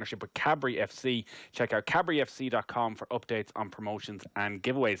in partnership with Cadbury FC. Check out cadburyfc.com for updates on promotions and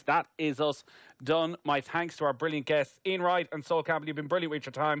giveaways. That is us done. My thanks to our brilliant guests, Ian Wright and Sol Campbell. You've been brilliant with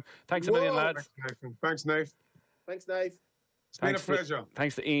your time. Thanks a million, lads. Thanks, Nath. Thanks, Nath. It's been a pleasure.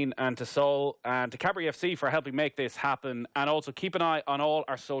 Thanks to Ian and to Sol and to Cadbury FC for helping make this happen. And also keep an eye on all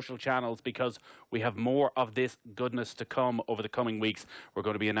our social channels, because we have more of this goodness to come over the coming weeks. We're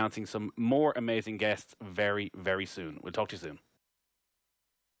going to be announcing some more amazing guests very, very soon. We'll talk to you soon.